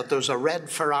men that there's a red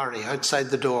Ferrari outside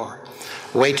the door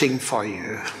waiting for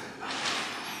you,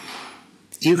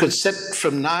 you could sit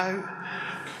from now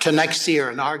to next year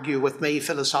and argue with me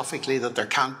philosophically that there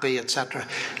can't be, etc.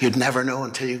 You'd never know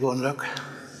until you go and look,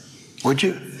 would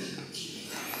you?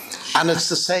 And it's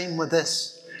the same with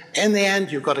this. In the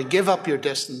end, you've got to give up your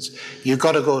distance. You've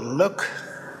got to go and look.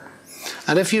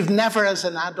 And if you've never as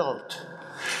an adult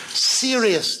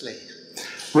seriously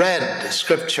read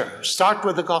Scripture, start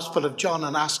with the Gospel of John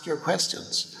and ask your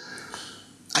questions.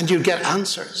 And you get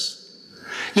answers.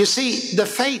 You see, the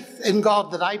faith in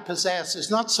God that I possess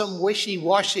is not some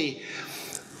wishy-washy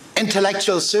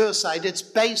intellectual suicide. It's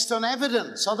based on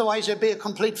evidence. Otherwise, I'd be a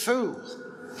complete fool.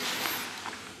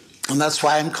 And that's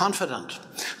why I'm confident.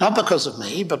 Not because of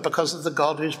me, but because of the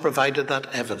God who's provided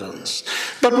that evidence.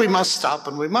 But we must stop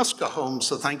and we must go home,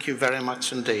 so thank you very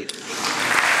much indeed.